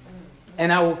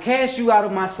 And I will cast you out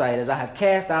of my sight as I have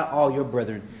cast out all your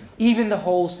brethren, even the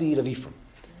whole seed of Ephraim.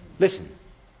 Listen,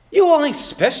 you all ain't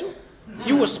special.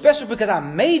 You were special because I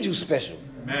made you special.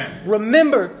 Amen.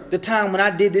 Remember the time when I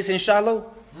did this in Shiloh?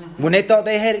 When they thought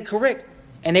they had it correct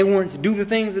and they wanted to do the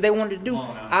things that they wanted to do.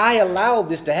 I allowed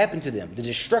this to happen to them. The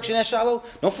destruction at Shiloh,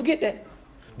 don't forget that.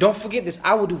 Don't forget this.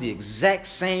 I will do the exact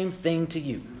same thing to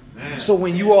you. Amen. So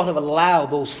when you all have allowed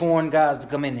those foreign gods to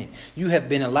come in here, you've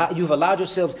allowed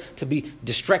yourselves to be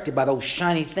distracted by those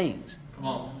shiny things. Come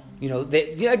on.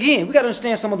 Again, we got to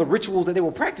understand some of the rituals that they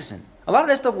were practicing. A lot of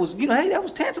that stuff was, hey, that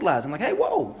was tantalizing. Like, hey,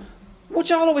 whoa, what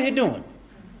y'all over here doing?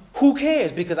 Who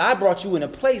cares? Because I brought you in a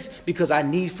place because I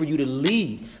need for you to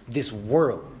lead this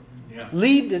world. Yeah.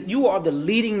 You are the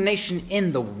leading nation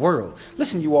in the world.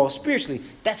 Listen, you all, spiritually,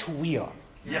 that's who we are.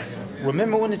 Yes.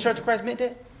 Remember when the Church of Christ meant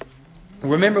that?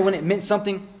 Remember when it meant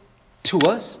something to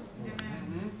us?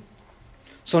 Mm-hmm.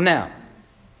 So now,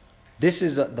 this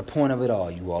is the point of it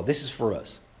all, you all. This is for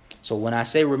us. So when I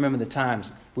say remember the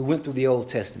times, we went through the Old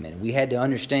Testament. We had to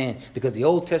understand, because the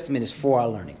Old Testament is for our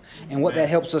learning. And what that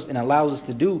helps us and allows us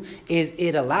to do is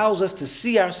it allows us to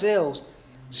see ourselves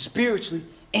spiritually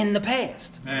in the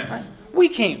past. Right? We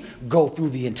can't go through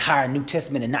the entire New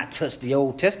Testament and not touch the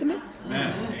Old Testament.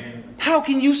 How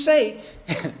can you say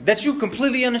that you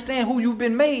completely understand who you've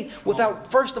been made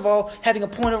without, first of all, having a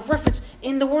point of reference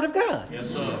in the Word of God? Yes,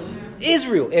 sir.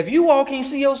 Israel. If you all can't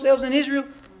see yourselves in Israel,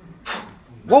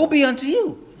 woe be unto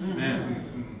you.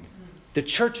 Amen. The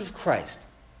Church of Christ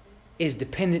is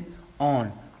dependent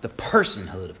on the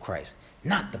personhood of Christ,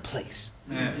 not the place.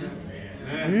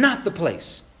 Amen. Not the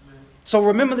place. So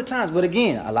remember the times. But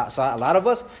again, a lot of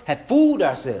us have fooled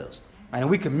ourselves. And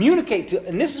we communicate to,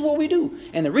 and this is what we do.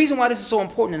 And the reason why this is so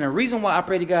important, and the reason why I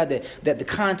pray to God that the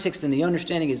context and the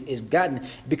understanding is gotten,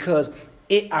 because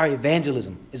our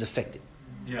evangelism is affected.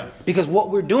 Yeah. Because what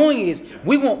we're doing is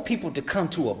we want people to come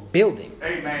to a building.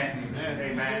 Amen.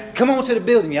 Amen. Come on to the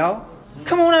building, y'all.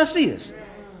 Come on and see us.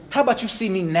 How about you see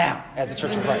me now as the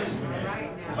Church of Christ?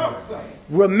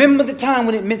 Remember the time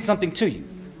when it meant something to you.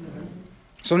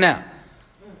 So now,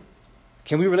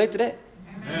 can we relate to that?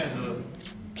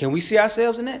 Can we see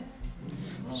ourselves in that?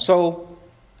 So,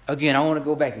 again, I want to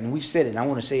go back, and we've said it, and I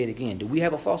want to say it again. Do we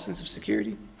have a false sense of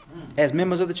security as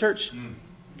members of the church?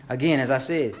 Again, as I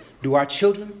said, do our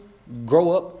children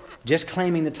grow up just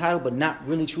claiming the title but not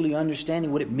really truly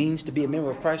understanding what it means to be a member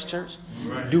of Christ's church?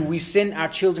 Right. Do we send our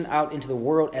children out into the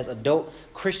world as adult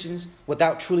Christians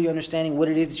without truly understanding what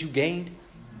it is that you gained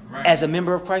as a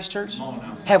member of Christ's church?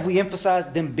 Have we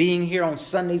emphasized them being here on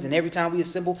Sundays and every time we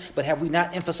assemble, but have we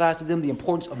not emphasized to them the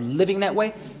importance of living that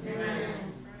way? Amen.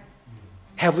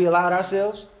 Have we allowed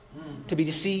ourselves to be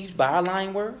deceived by our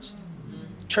lying words?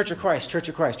 Church of Christ, Church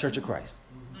of Christ, Church of Christ.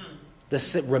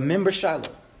 Remember Shiloh.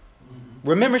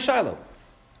 Remember Shiloh.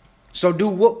 So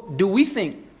do we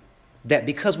think that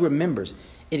because we're members,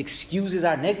 it excuses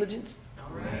our negligence?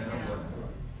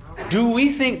 Do we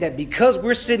think that because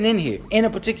we're sitting in here in a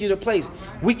particular place,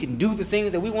 we can do the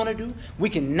things that we want to do? We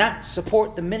can not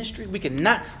support the ministry. We can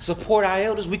not support our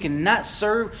elders. We can not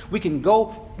serve. We can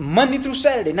go Monday through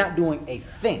Saturday not doing a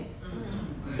thing.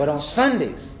 But on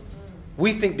Sundays,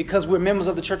 we think because we're members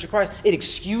of the Church of Christ, it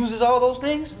excuses all those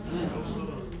things?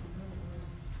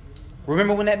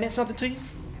 Remember when that meant something to you?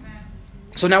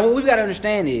 So now what we've got to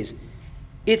understand is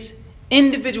it's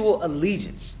individual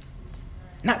allegiance,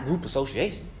 not group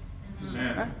association.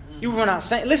 Right? You run out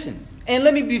saying, listen, and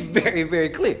let me be very, very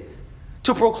clear.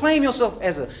 To proclaim yourself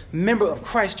as a member of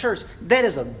Christ's church, that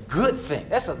is a good thing.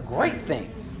 That's a great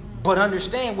thing. But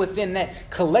understand within that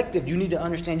collective, you need to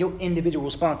understand your individual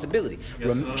responsibility.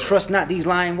 Yes, trust not these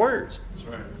lying words. That's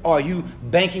right. Are you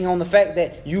banking on the fact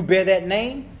that you bear that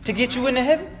name to get you into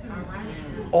heaven?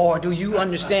 Or do you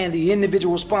understand the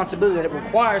individual responsibility that it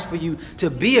requires for you to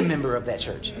be a member of that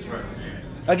church? That's right.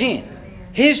 Again,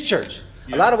 His church.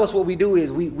 Yeah. A lot of us, what we do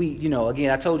is we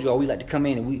again, I told you all, we like to come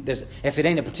in and if it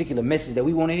ain't a particular message that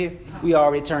we want to hear, we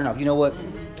already turn off. You know what?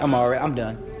 I'm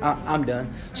done. I'm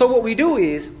done. So what we do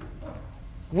is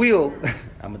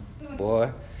I'm a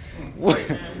boy.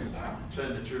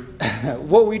 Telling the truth.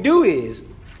 What we do is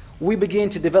we begin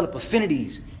to develop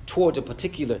affinities towards a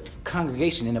particular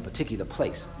congregation in a particular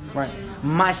place, right?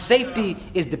 My safety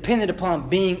is dependent upon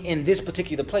being in this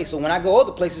particular place. So when I go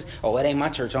other places, oh, it ain't my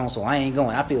church home, so I ain't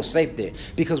going. I feel safe there.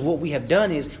 Because what we have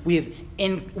done is we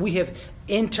have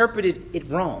interpreted it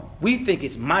wrong. We think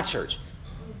it's my church,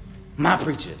 my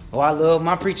preacher. Oh, I love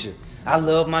my preacher. I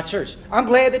love my church. I'm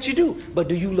glad that you do. But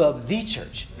do you love the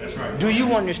church? That's right. Do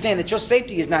you understand that your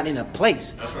safety is not in a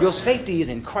place? That's right. Your safety is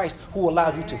in Christ, who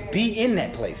allowed you to be in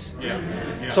that place. Yeah.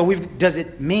 Yeah. So does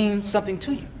it mean something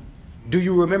to you? Do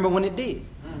you remember when it did?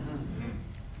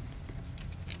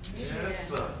 Yes,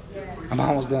 sir. I'm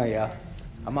almost done, y'all.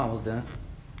 I'm almost done.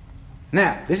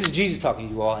 Now, this is Jesus talking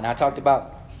to you all, and I talked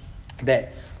about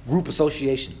that group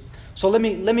association. So let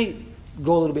me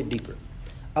go a little bit deeper.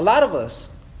 A lot of us,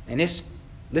 and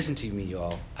listen to me,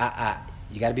 y'all.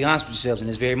 You got to be honest with yourselves in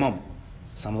this very moment.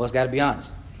 Some of us got to be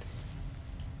honest.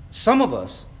 Some of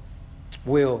us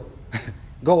will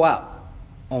go out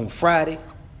on Friday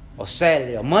or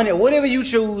Saturday or Monday or whatever you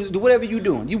choose, whatever you're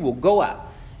doing. You will go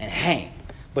out and hang.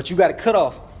 But you got to cut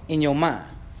off in your mind.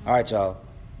 All right, y'all.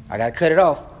 I got to cut it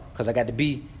off because I got to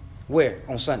be where?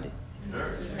 On Sunday.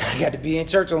 I got to be in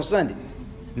church on Sunday.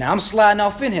 Now, I'm sliding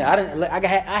off in here.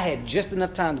 I had just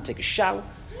enough time to take a shower,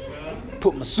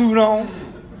 put my suit on,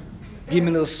 give me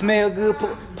a little smell good,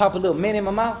 pop a little mint in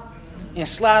my mouth, and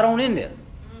slide on in there.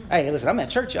 Hey, listen, I'm at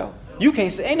church, y'all. You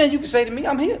can't say, ain't nothing you can say to me.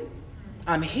 I'm here.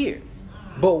 I'm here.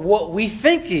 But what we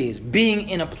think is being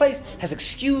in a place has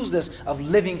excused us of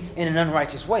living in an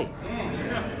unrighteous way.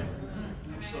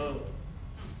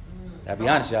 I'll be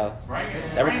honest, y'all.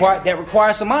 That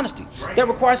requires some honesty. That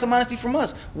requires some honesty from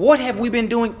us. What have we been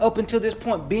doing up until this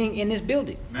point, being in this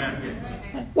building?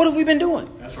 What have we been doing?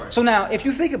 That's right. So now, if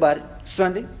you think about it,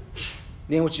 Sunday,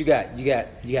 then what you got? You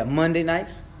got Monday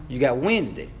nights. You got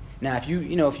Wednesday. Now, if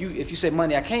you say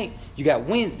Monday I can't, you got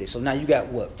Wednesday. So now you got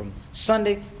what, from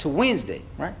Sunday to Wednesday,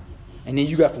 right? And then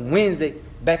you got from Wednesday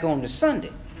back on to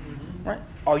Sunday, right?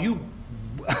 Are you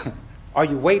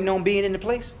waiting on being in the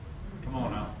place? Come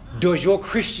on now. Does your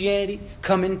Christianity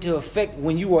come into effect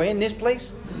when you are in this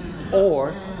place?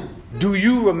 Or do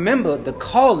you remember the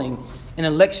calling and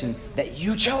election that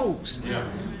you chose? Yeah.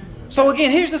 So again,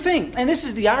 here's the thing, and this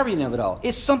is the irony of it all.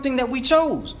 It's something that we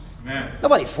chose. Man.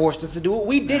 Nobody forced us to do it.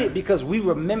 We did it because we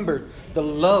remembered the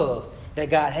love that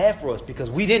God had for us,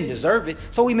 because we didn't deserve it.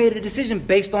 So we made a decision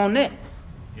based on that.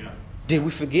 Yeah. Did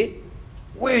we forget?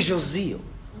 Where's your zeal?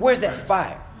 Where's that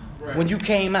fire? Right. When you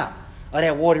came out of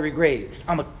that watery grave.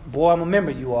 I'm a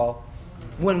member, you all.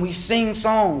 When we sing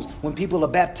songs, when people are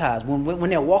baptized, when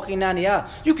they're walking down the aisle,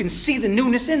 you can see the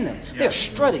newness in them. Yeah. They're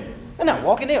strutting. They're not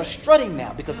walking, they are strutting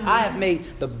now, because I have made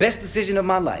the best decision of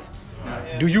my life.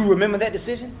 Yeah. Do you remember that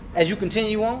decision as you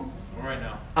continue on? All right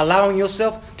now. Allowing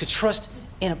yourself to trust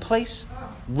in a place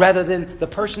rather than the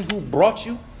person who brought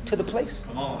you to the place?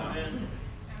 Come on now.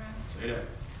 Say that.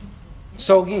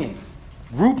 So again,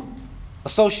 group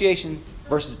association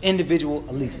versus individual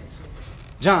allegiance.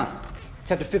 John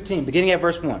chapter 15, beginning at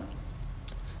verse 1.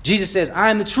 Jesus says, I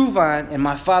am the true vine, and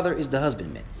my Father is the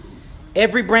husbandman.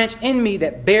 Every branch in me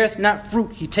that beareth not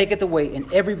fruit, he taketh away,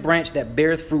 and every branch that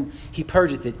beareth fruit, he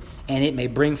purgeth it, and it may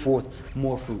bring forth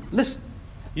more fruit. Listen,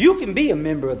 you can be a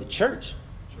member of the church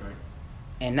That's right.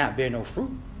 and not bear no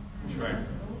fruit. That's right.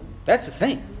 That's the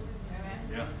thing.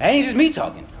 Yeah. That ain't just me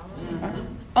talking. Right?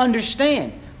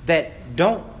 Understand that.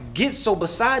 Don't get so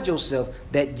beside yourself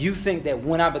that you think that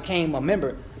when I became a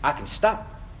member, I can stop.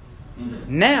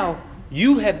 Now,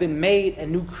 you have been made a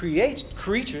new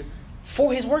creature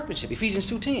for his workmanship. Ephesians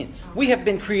 2:10. We have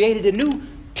been created anew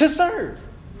to serve.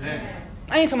 Man.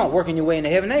 I ain't talking about working your way into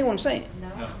heaven. That ain't what I'm saying.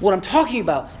 No. What I'm talking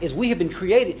about is we have been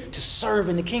created to serve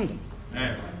in the kingdom.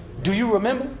 Man. Do you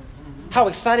remember how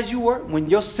excited you were when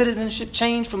your citizenship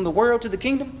changed from the world to the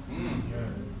kingdom?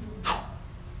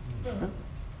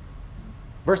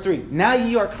 Verse 3. Now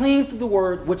ye are clean through the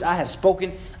word which I have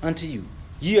spoken unto you.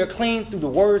 Ye are clean through the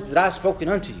words that I have spoken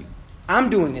unto you. I'm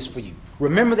doing this for you.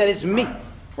 Remember that it's me.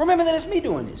 Remember that it's me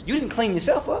doing this. You didn't clean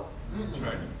yourself up. That's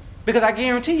right. Because I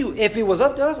guarantee you, if it was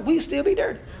up to us, we'd still be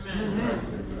dirty.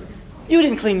 You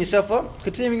didn't clean yourself up.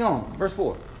 Continuing on. Verse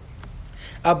 4.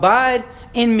 Abide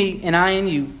in me and I in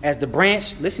you, as the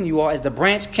branch, listen you all, as the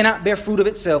branch cannot bear fruit of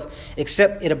itself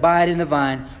except it abide in the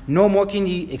vine, no more can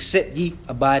ye except ye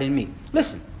abide in me.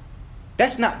 Listen,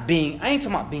 that's not being, I ain't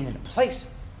talking about being in a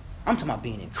place. I'm talking about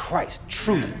being in Christ,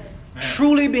 truly. Amen.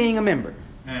 Truly being a member.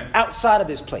 Amen. Outside of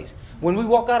this place. When we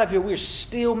walk out of here, we're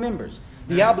still members.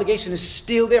 The obligation is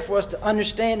still there for us to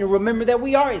understand and remember that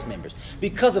we are his members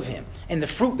because of him. And the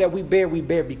fruit that we bear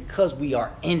because we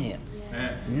are in him,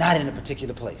 not in a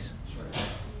particular place.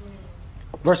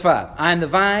 Verse 5, I am the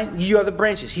vine, ye are the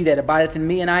branches. He that abideth in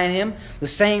me and I in him, the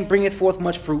same bringeth forth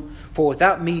much fruit. For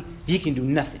without me, ye can do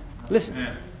nothing. Listen,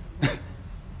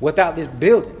 without this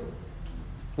building,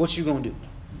 what you going to do?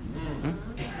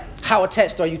 How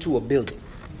attached are you to a building?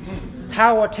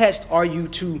 How attached are you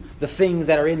to the things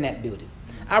that are in that building?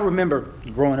 I remember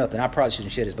growing up, and I probably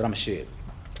shouldn't share this, but I'm going to share it.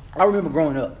 I remember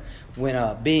growing up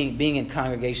when being in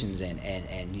congregations, and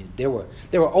there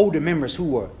were older members who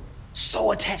were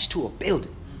so attached to a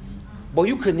building. Boy,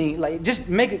 you couldn't even, just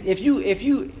make it, if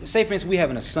you say, for instance, we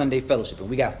having a Sunday fellowship, and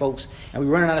we got folks, and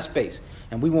we're running out of space,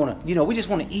 and we want to, we just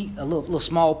want to eat a little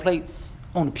small plate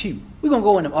on the pew. We're going to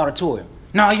go in the auditorium.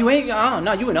 No, you ain't,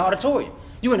 no, you in the auditorium.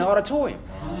 You in the auditorium.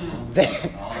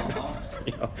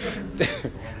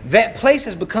 That place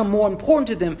has become more important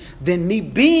to them than me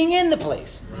being in the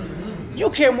place. You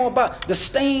care more about the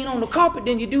stain on the carpet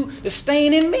than you do the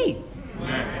stain in me.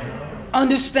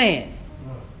 Understand,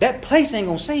 that place ain't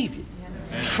going to save you.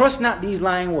 Trust not these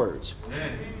lying words.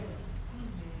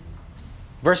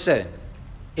 Verse 7.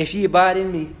 If ye abide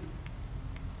in me,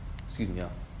 excuse me,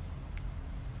 y'all.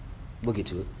 We'll get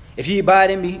to it. If ye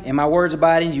abide in me, and my words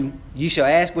abide in you, ye shall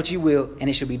ask what ye will, and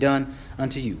it shall be done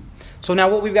unto you. So now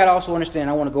what we've got to also understand,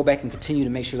 I want to go back and continue to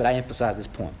make sure that I emphasize this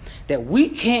point, that we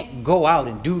can't go out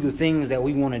and do the things that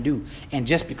we want to do, and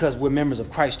just because we're members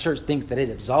of Christ Church, thinks that it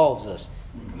absolves us.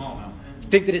 Come on now.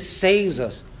 Think that it saves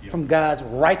us from God's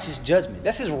righteous judgment.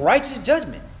 That's his righteous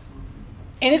judgment.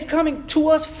 And it's coming to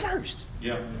us first.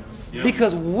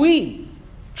 Because we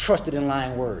trusted in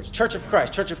lying words. Church of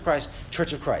Christ, Church of Christ,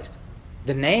 Church of Christ.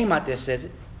 The name out there says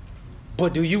it.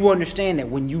 But do you understand that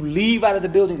when you leave out of the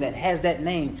building that has that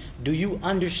name, do you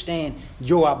understand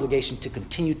your obligation to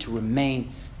continue to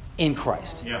remain in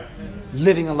Christ?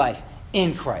 Living a life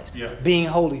in Christ. Being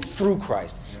holy through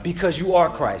Christ. Because you are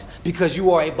Christ. Because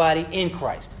you are a body in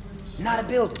Christ. Not a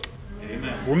building.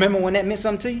 Amen. Remember when that meant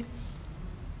something to you?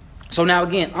 So now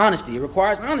again, honesty. It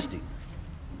requires honesty.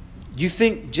 You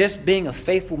think just being a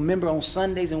faithful member on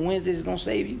Sundays and Wednesdays is going to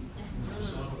save you?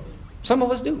 Some of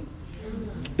us do.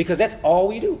 Because that's all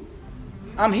we do.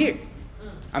 I'm here.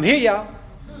 I'm here, y'all.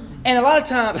 And a lot of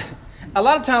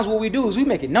times what we do is we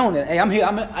make it known that, hey, I'm here.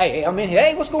 I'm in here.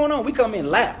 Hey, what's going on? We come in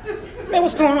loud. Man,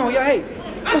 what's going on? Y'all,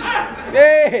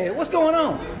 hey, what's going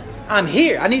on? I'm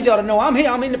here. I need y'all to know I'm here.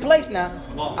 I'm in the place now.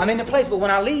 I'm in the place, but when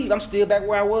I leave, I'm still back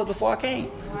where I was before I came.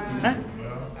 Huh?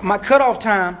 My cutoff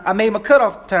time, I made my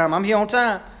cutoff time. I'm here on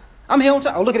time. I'm here on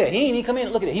time. Oh, look at that. He ain't even come in.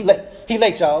 Look at that. He late. He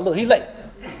late, y'all. Look, he late.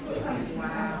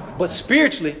 But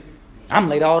spiritually, I'm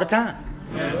late all the time.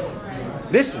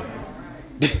 Listen,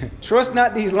 trust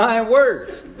not these lying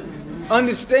words.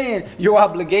 Understand your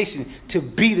obligation to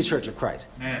be the Church of Christ.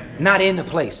 Not in the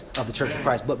place of the Church of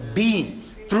Christ, but being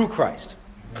through Christ.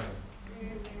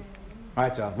 All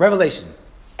right, y'all. Revelation,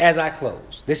 as I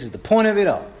close. This is the point of it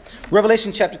all.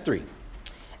 Revelation chapter 3.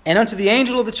 And unto the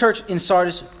angel of the church in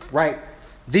Sardis write,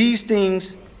 these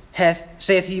things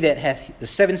saith he that hath the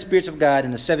 7 spirits of God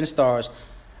and the 7 stars.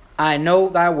 I know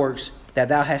thy works, that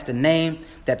thou hast a name,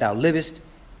 that thou livest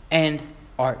and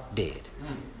art dead.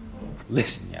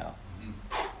 Listen, y'all.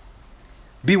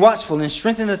 Be watchful and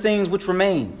strengthen the things which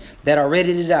remain, that are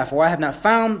ready to die. For I have not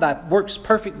found thy works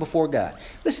perfect before God.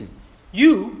 Listen,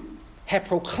 you have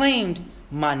proclaimed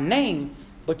my name,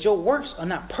 but your works are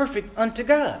not perfect unto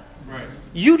God. Right.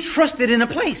 You trusted in a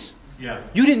place. Yeah.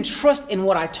 You didn't trust in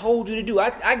what I told you to do.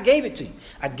 I gave it to you.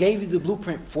 I gave you the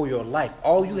blueprint for your life.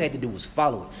 All you had to do was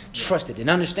follow it, trust it, and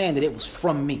understand that it was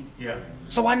from me. Yeah.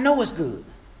 So I know it's good.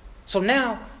 So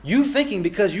now, you thinking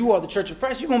because you are the Church of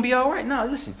Christ, you're going to be all right. No,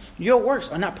 listen, your works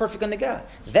are not perfect unto God.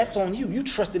 That's on you. You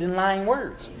trusted in lying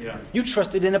words. Yeah. You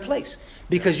trusted in a place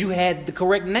because you had the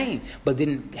correct name, but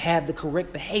didn't have the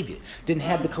correct behavior, didn't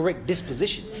have the correct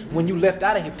disposition. When you left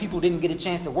out of here, people didn't get a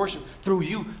chance to worship through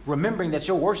you, remembering that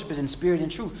your worship is in spirit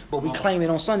and truth. But we claim it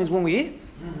on Sundays when we're here.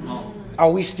 Are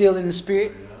we still in the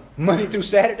spirit Monday through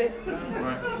Saturday?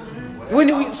 Right. When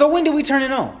do we turn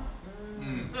it on?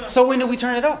 So when do we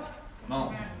turn it off? Come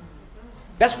on.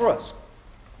 That's for us.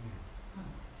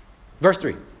 Verse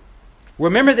 3.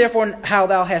 Remember therefore how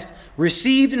thou hast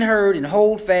received and heard, and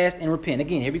hold fast and repent.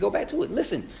 Again, here we go back to it.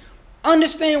 Listen,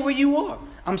 understand where you are.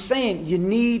 I'm saying you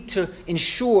need to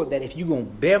ensure that if you're going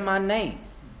to bear my name,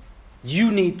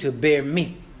 you need to bear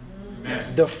me.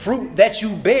 Amen. The fruit that you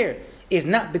bear is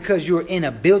not because you're in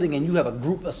a building and you have a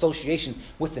group association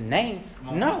with the name. Come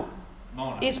on. No. Come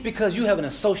on. It's because you have an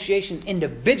association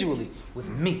individually with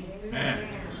me. Amen.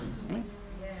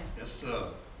 Yes, sir.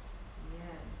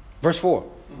 Verse 4.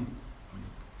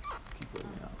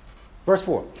 Verse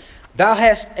 4. Thou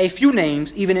hast a few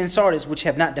names, even in Sardis, which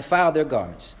have not defiled their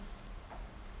garments.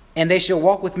 And they shall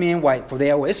walk with me in white, for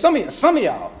they are white. Some of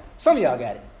y'all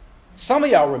got it. Some of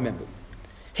y'all remember.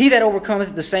 He that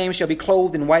overcometh, the same shall be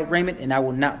clothed in white raiment, and I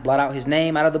will not blot out his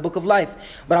name out of the book of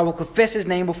life, but I will confess his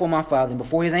name before my Father and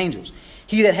before his angels.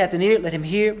 He that hath an ear, let him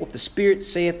hear what the Spirit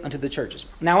saith unto the churches.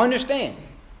 Now understand,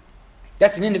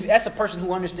 that's a person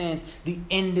who understands the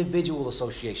individual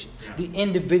association, the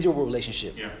individual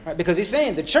relationship. Right? Because he's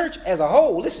saying the church as a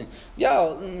whole, listen,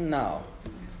 y'all, no.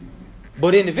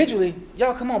 But individually,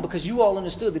 y'all come on, because you all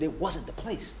understood that it wasn't the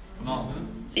place. Come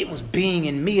on. It was being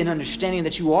in me and understanding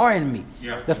that you are in me.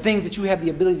 Yeah. The things that you have the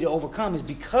ability to overcome is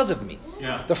because of me.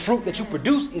 Yeah. The fruit that you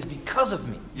produce is because of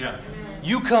me. Yeah.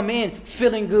 You come in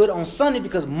feeling good on Sunday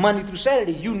because Monday through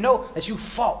Saturday you know that you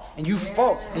fought and you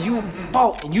fought and you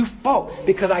fought and you fought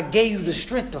because I gave you the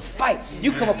strength to fight.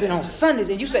 You come up in on Sundays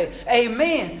and you say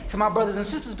amen to my brothers and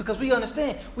sisters because we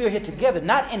understand we are here together,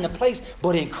 not in the place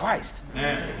but in Christ.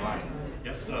 Amen.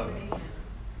 Yes, sir.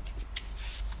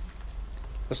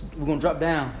 We're going to drop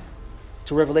down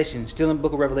to Revelation, still in the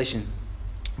book of Revelation,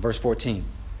 verse 14.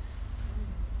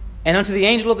 And unto the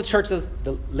angel of the church of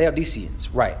the Laodiceans,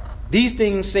 write, these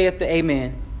things saith the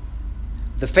Amen,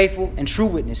 the faithful and true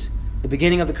witness, the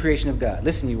beginning of the creation of God.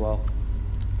 Listen, you all.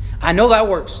 I know thy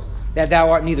works, that thou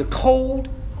art neither cold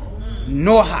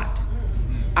nor hot.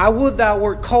 I would thou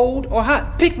wert cold or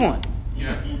hot. Pick one.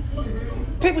 Yeah.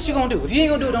 Pick what you're going to do. If you ain't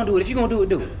going to do it, don't do it. If you're going to do it,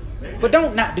 do it. But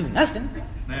don't not do nothing.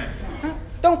 Man.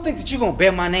 Don't think that you're going to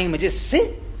bear my name and just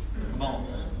sit. Come on.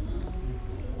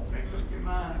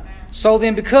 So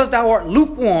then, because thou art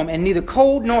lukewarm and neither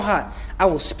cold nor hot, I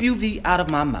will spew thee out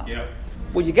of my mouth. Yeah.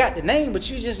 Well, you got the name, but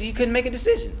you couldn't make a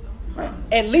decision. Right?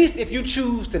 At least if you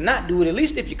choose to not do it, at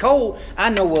least if you're cold, I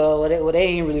know well they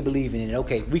ain't really believing in it.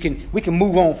 Okay, we can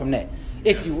move on from that.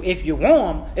 If you're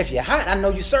warm, if you're hot, I know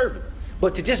you serve it.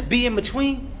 But to just be in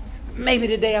between, maybe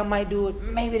today I might do it,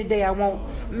 maybe today I won't,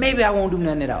 maybe I won't do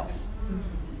nothing at all.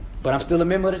 But I'm still a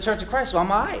member of the Church of Christ, so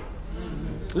I'm all right.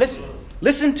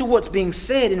 Listen to what's being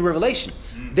said in Revelation.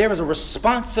 There is a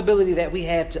responsibility that we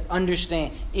have to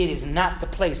understand. It is not the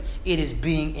place. It is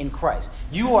being in Christ.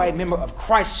 You are a member of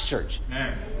Christ's church.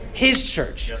 Amen. His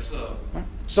church. Yes, sir.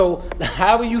 So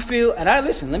however you feel, and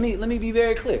let me be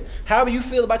very clear. However you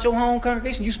feel about your home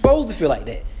congregation, you're supposed to feel like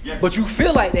that. Yes. But you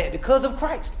feel like that because of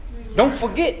Christ. Don't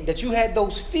forget that you had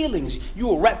those feelings. You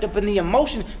were wrapped up in the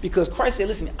emotion because Christ said,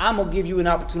 listen, I'm going to give you an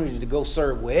opportunity to go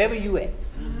serve wherever you at.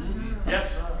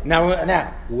 Yes. Now,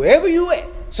 wherever you at.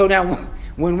 So now,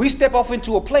 when we step off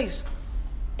into a place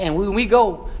and we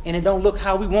go and it don't look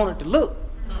how we want it to look,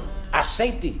 our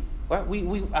safety, right?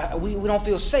 We don't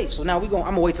feel safe. So now I'm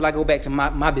going to wait till I go back to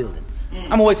my building. I'm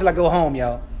going to wait till I go home,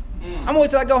 y'all. I'm going to wait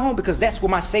till I go home because that's where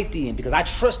my safety is. Because I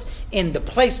trust in the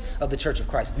place of the Church of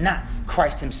Christ, not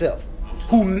Christ himself,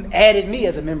 who added me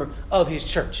as a member of his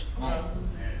church.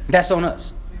 That's on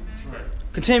us. That's right.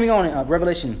 Continuing on in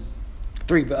Revelation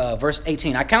 3, verse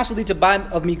 18. I counsel thee to buy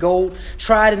of me gold,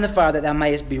 tried in the fire, that thou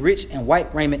mayest be rich, and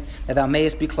white raiment, that thou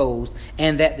mayest be clothed,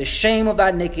 and that the shame of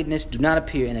thy nakedness do not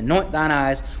appear, and anoint thine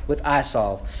eyes with eye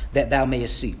salve, that thou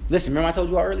mayest see. Listen, remember I told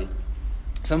you all earlier?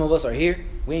 Some of us are here.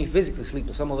 We ain't physically asleep,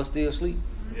 but some of us still asleep.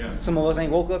 Yeah. Some of us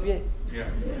ain't woke up yet Yeah.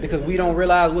 because we don't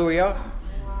realize where we are.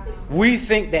 We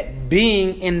think that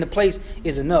being in the place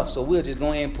is enough, so we'll just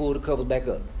go ahead and pull the covers back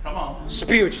up. Come on.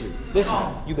 Spiritually, listen,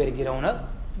 you better get on up.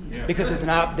 Yeah. Because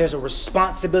there's a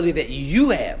responsibility that you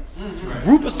have. Right.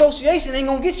 Group association ain't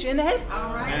going to get you in the head.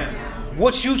 Amen.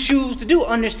 What you choose to do,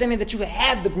 understanding that you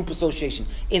have the group association,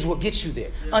 is what gets you there.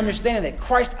 Understanding that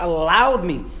Christ allowed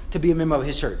me to be a member of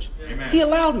his church. Amen. He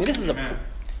allowed me. This is Amen.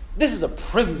 a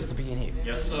privilege to be in here.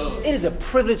 Yes, sir. It is a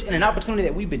privilege and an opportunity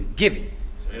that we've been given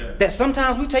Say that. that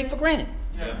sometimes we take for granted.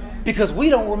 Yeah. Because we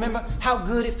don't remember how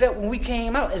good it felt when we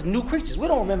came out as new creatures. We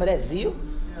don't remember that zeal.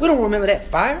 We don't remember that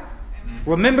fire.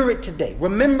 Remember it today.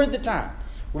 Remember the time.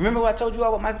 Remember what I told you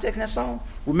all about Michael Jackson, that song?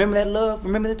 Remember that love?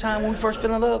 Remember the time when we first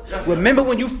fell in love? Remember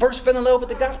when you first fell in love with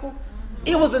the gospel?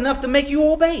 It was enough to make you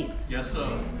obey. Yes,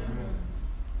 sir.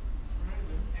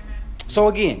 So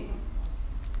again,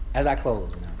 as I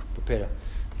close and I prepare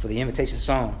for the invitation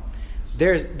song,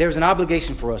 there's an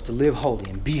obligation for us to live holy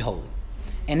and be holy.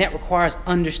 And that requires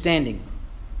understanding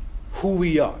who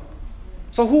we are.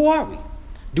 So who are we?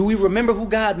 Do we remember who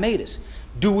God made us?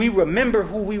 Do we remember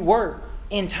who we were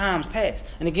in times past?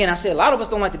 And again, I said a lot of us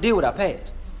don't like to deal with our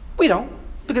past. We don't.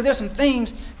 Because there's some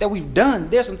things that we've done.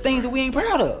 There's some things that we ain't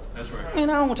proud of. That's right. Man,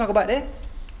 I don't want to talk about that.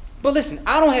 But listen,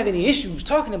 I don't have any issues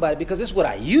talking about it because it's what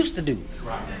I used to do.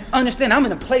 Right. Understand, I'm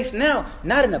in a place now,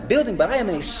 not in a building, but I am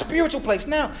in a spiritual place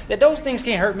now that those things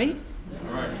can't hurt me.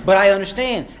 Right. But I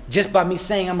understand, just by me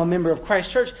saying I'm a member of Christ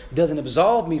Church doesn't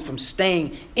absolve me from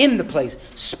staying in the place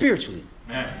spiritually,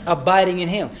 Man. abiding in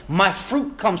Him. My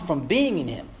fruit comes from being in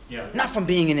Him, Yeah. not from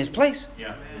being in His place.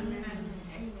 Yeah.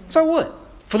 So what?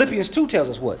 Philippians 2 tells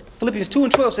us what? Philippians 2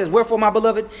 and 12 says, "Wherefore, my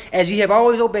beloved, as ye have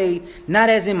always obeyed, not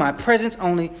as in my presence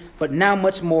only, but now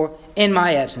much more in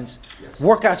my absence,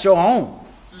 work out your own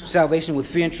salvation with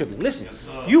fear and trembling." Listen,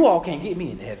 you all can't get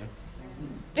me into heaven.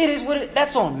 It is what it.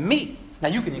 That's on me. Now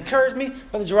you can encourage me,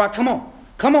 Brother Gerard. Come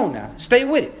on now, stay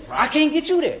with it. I can't get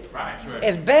you there. Right. Right.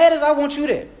 As bad as I want you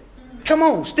there, come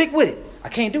on, stick with it. I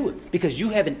can't do it because you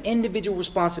have an individual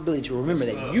responsibility to remember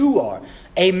that you are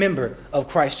a member of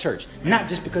Christ Church, not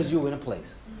just because you're in a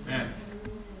place. Man.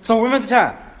 So remember the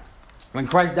time when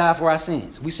Christ died for our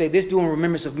sins. We say this do in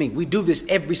remembrance of me. We do this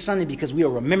every Sunday because we are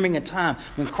remembering a time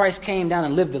when Christ came down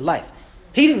and lived a life.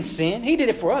 He didn't sin. He did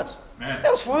it for us. Man.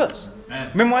 That was for us. Man.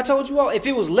 Remember I told you all, if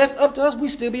it was left up to us, we'd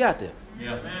still be out there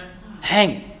Yeah. Man.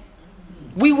 hanging.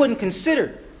 We wouldn't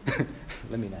consider.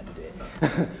 Let me not do that.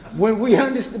 When we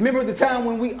remember the time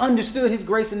when we understood His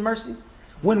grace and mercy,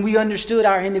 when we understood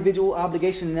our individual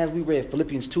obligation, and as we read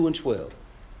Philippians 2 and 12,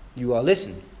 you all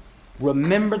listen.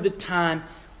 Remember the time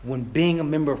when being a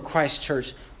member of Christ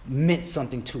Church meant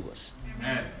something to us,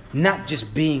 Man. not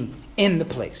just being in the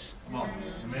place. Come on.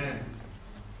 Amen.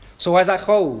 So as I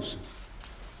close,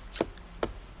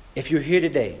 if you're here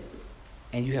today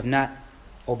and you have not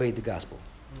obeyed the gospel,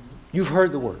 you've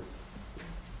heard the word.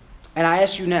 And I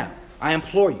ask you now, I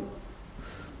implore you,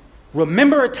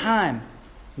 remember a time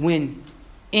when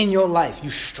in your life you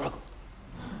struggled.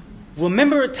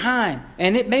 Remember a time,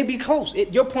 and it may be close.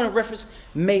 Your point of reference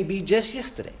may be just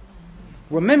yesterday.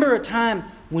 Remember a time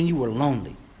when you were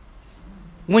lonely.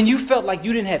 When you felt like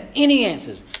you didn't have any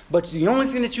answers, but the only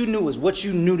thing that you knew was what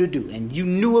you knew to do, and you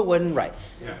knew it wasn't right.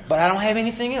 Yeah. But I don't have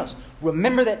anything else.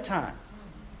 Remember that time.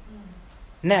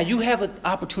 Now you have an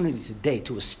opportunity today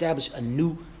to establish a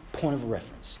new point of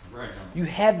reference. Right. You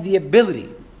have the ability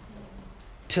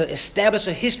to establish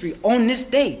a history on this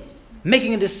day,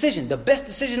 making a decision, the best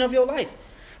decision of your life,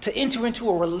 to enter into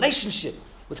a relationship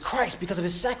with Christ because of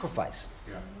His sacrifice.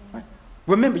 Yeah. Right?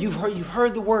 Remember, you've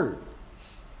heard the word.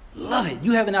 Love it.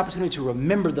 You have an opportunity to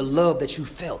remember the love that you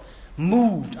felt,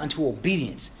 moved unto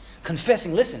obedience,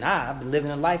 confessing, listen, I've been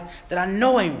living a life that I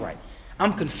know ain't right.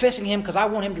 I'm confessing Him because I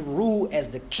want Him to rule as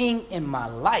the king in my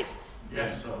life.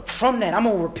 Yes, sir. From that, I'm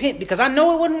going to repent because I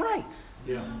know it wasn't right.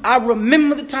 Yeah. I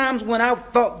remember the times when I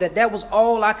thought that was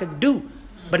all I could do.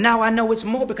 But now I know it's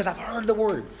more because I've heard the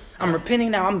word. I'm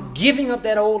repenting now. I'm giving up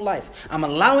that old life. I'm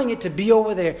allowing it to be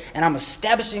over there, and I'm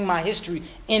establishing my history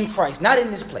in Christ, not in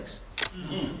this place.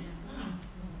 Mm-hmm.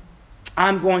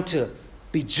 I'm going to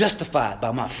be justified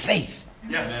by my faith.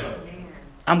 Yes, sir.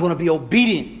 I'm going to be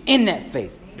obedient in that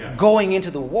faith. Yeah. Going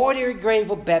into the watery grave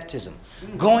of baptism.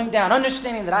 Going down,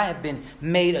 understanding that I have been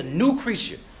made a new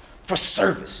creature for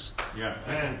service. Yeah.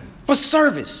 Amen. For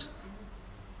service.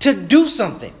 To do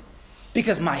something.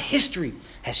 Because my history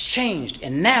has changed.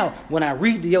 And now when I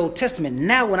read the Old Testament,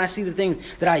 now when I see the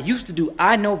things that I used to do,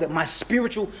 I know that my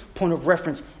spiritual point of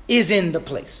reference is in the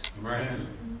place Right.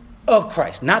 of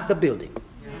Christ, not the building.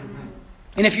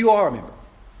 And if you are a member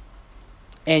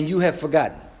and you have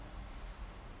forgotten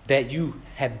that you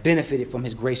have benefited from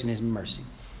His grace and His mercy,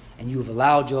 and you have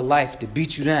allowed your life to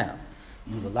beat you down,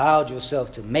 you've allowed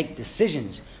yourself to make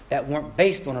decisions that weren't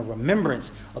based on a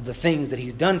remembrance of the things that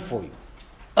He's done for you,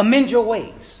 amend your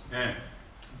ways. Man.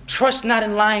 Trust not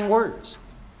in lying words,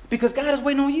 because God is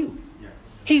waiting on you. Yeah.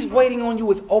 He's waiting on you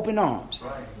with open arms.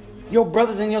 Right. Your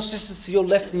brothers and your sisters to your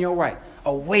left and your right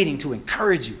are waiting to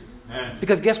encourage you. Man.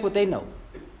 Because guess what they know?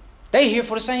 They here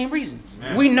for the same reason.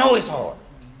 Man. We know it's hard.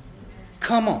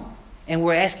 Come on. And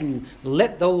we're asking you,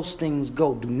 let those things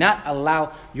go. Do not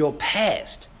allow your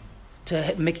past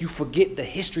to make you forget the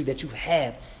history that you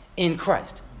have in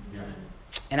Christ. Yeah.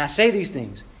 And I say these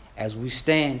things as we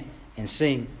stand and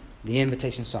sing the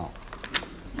invitation song.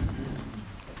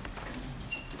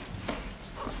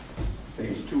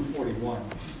 Page 241.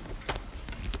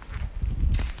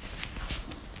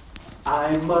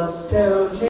 I must tell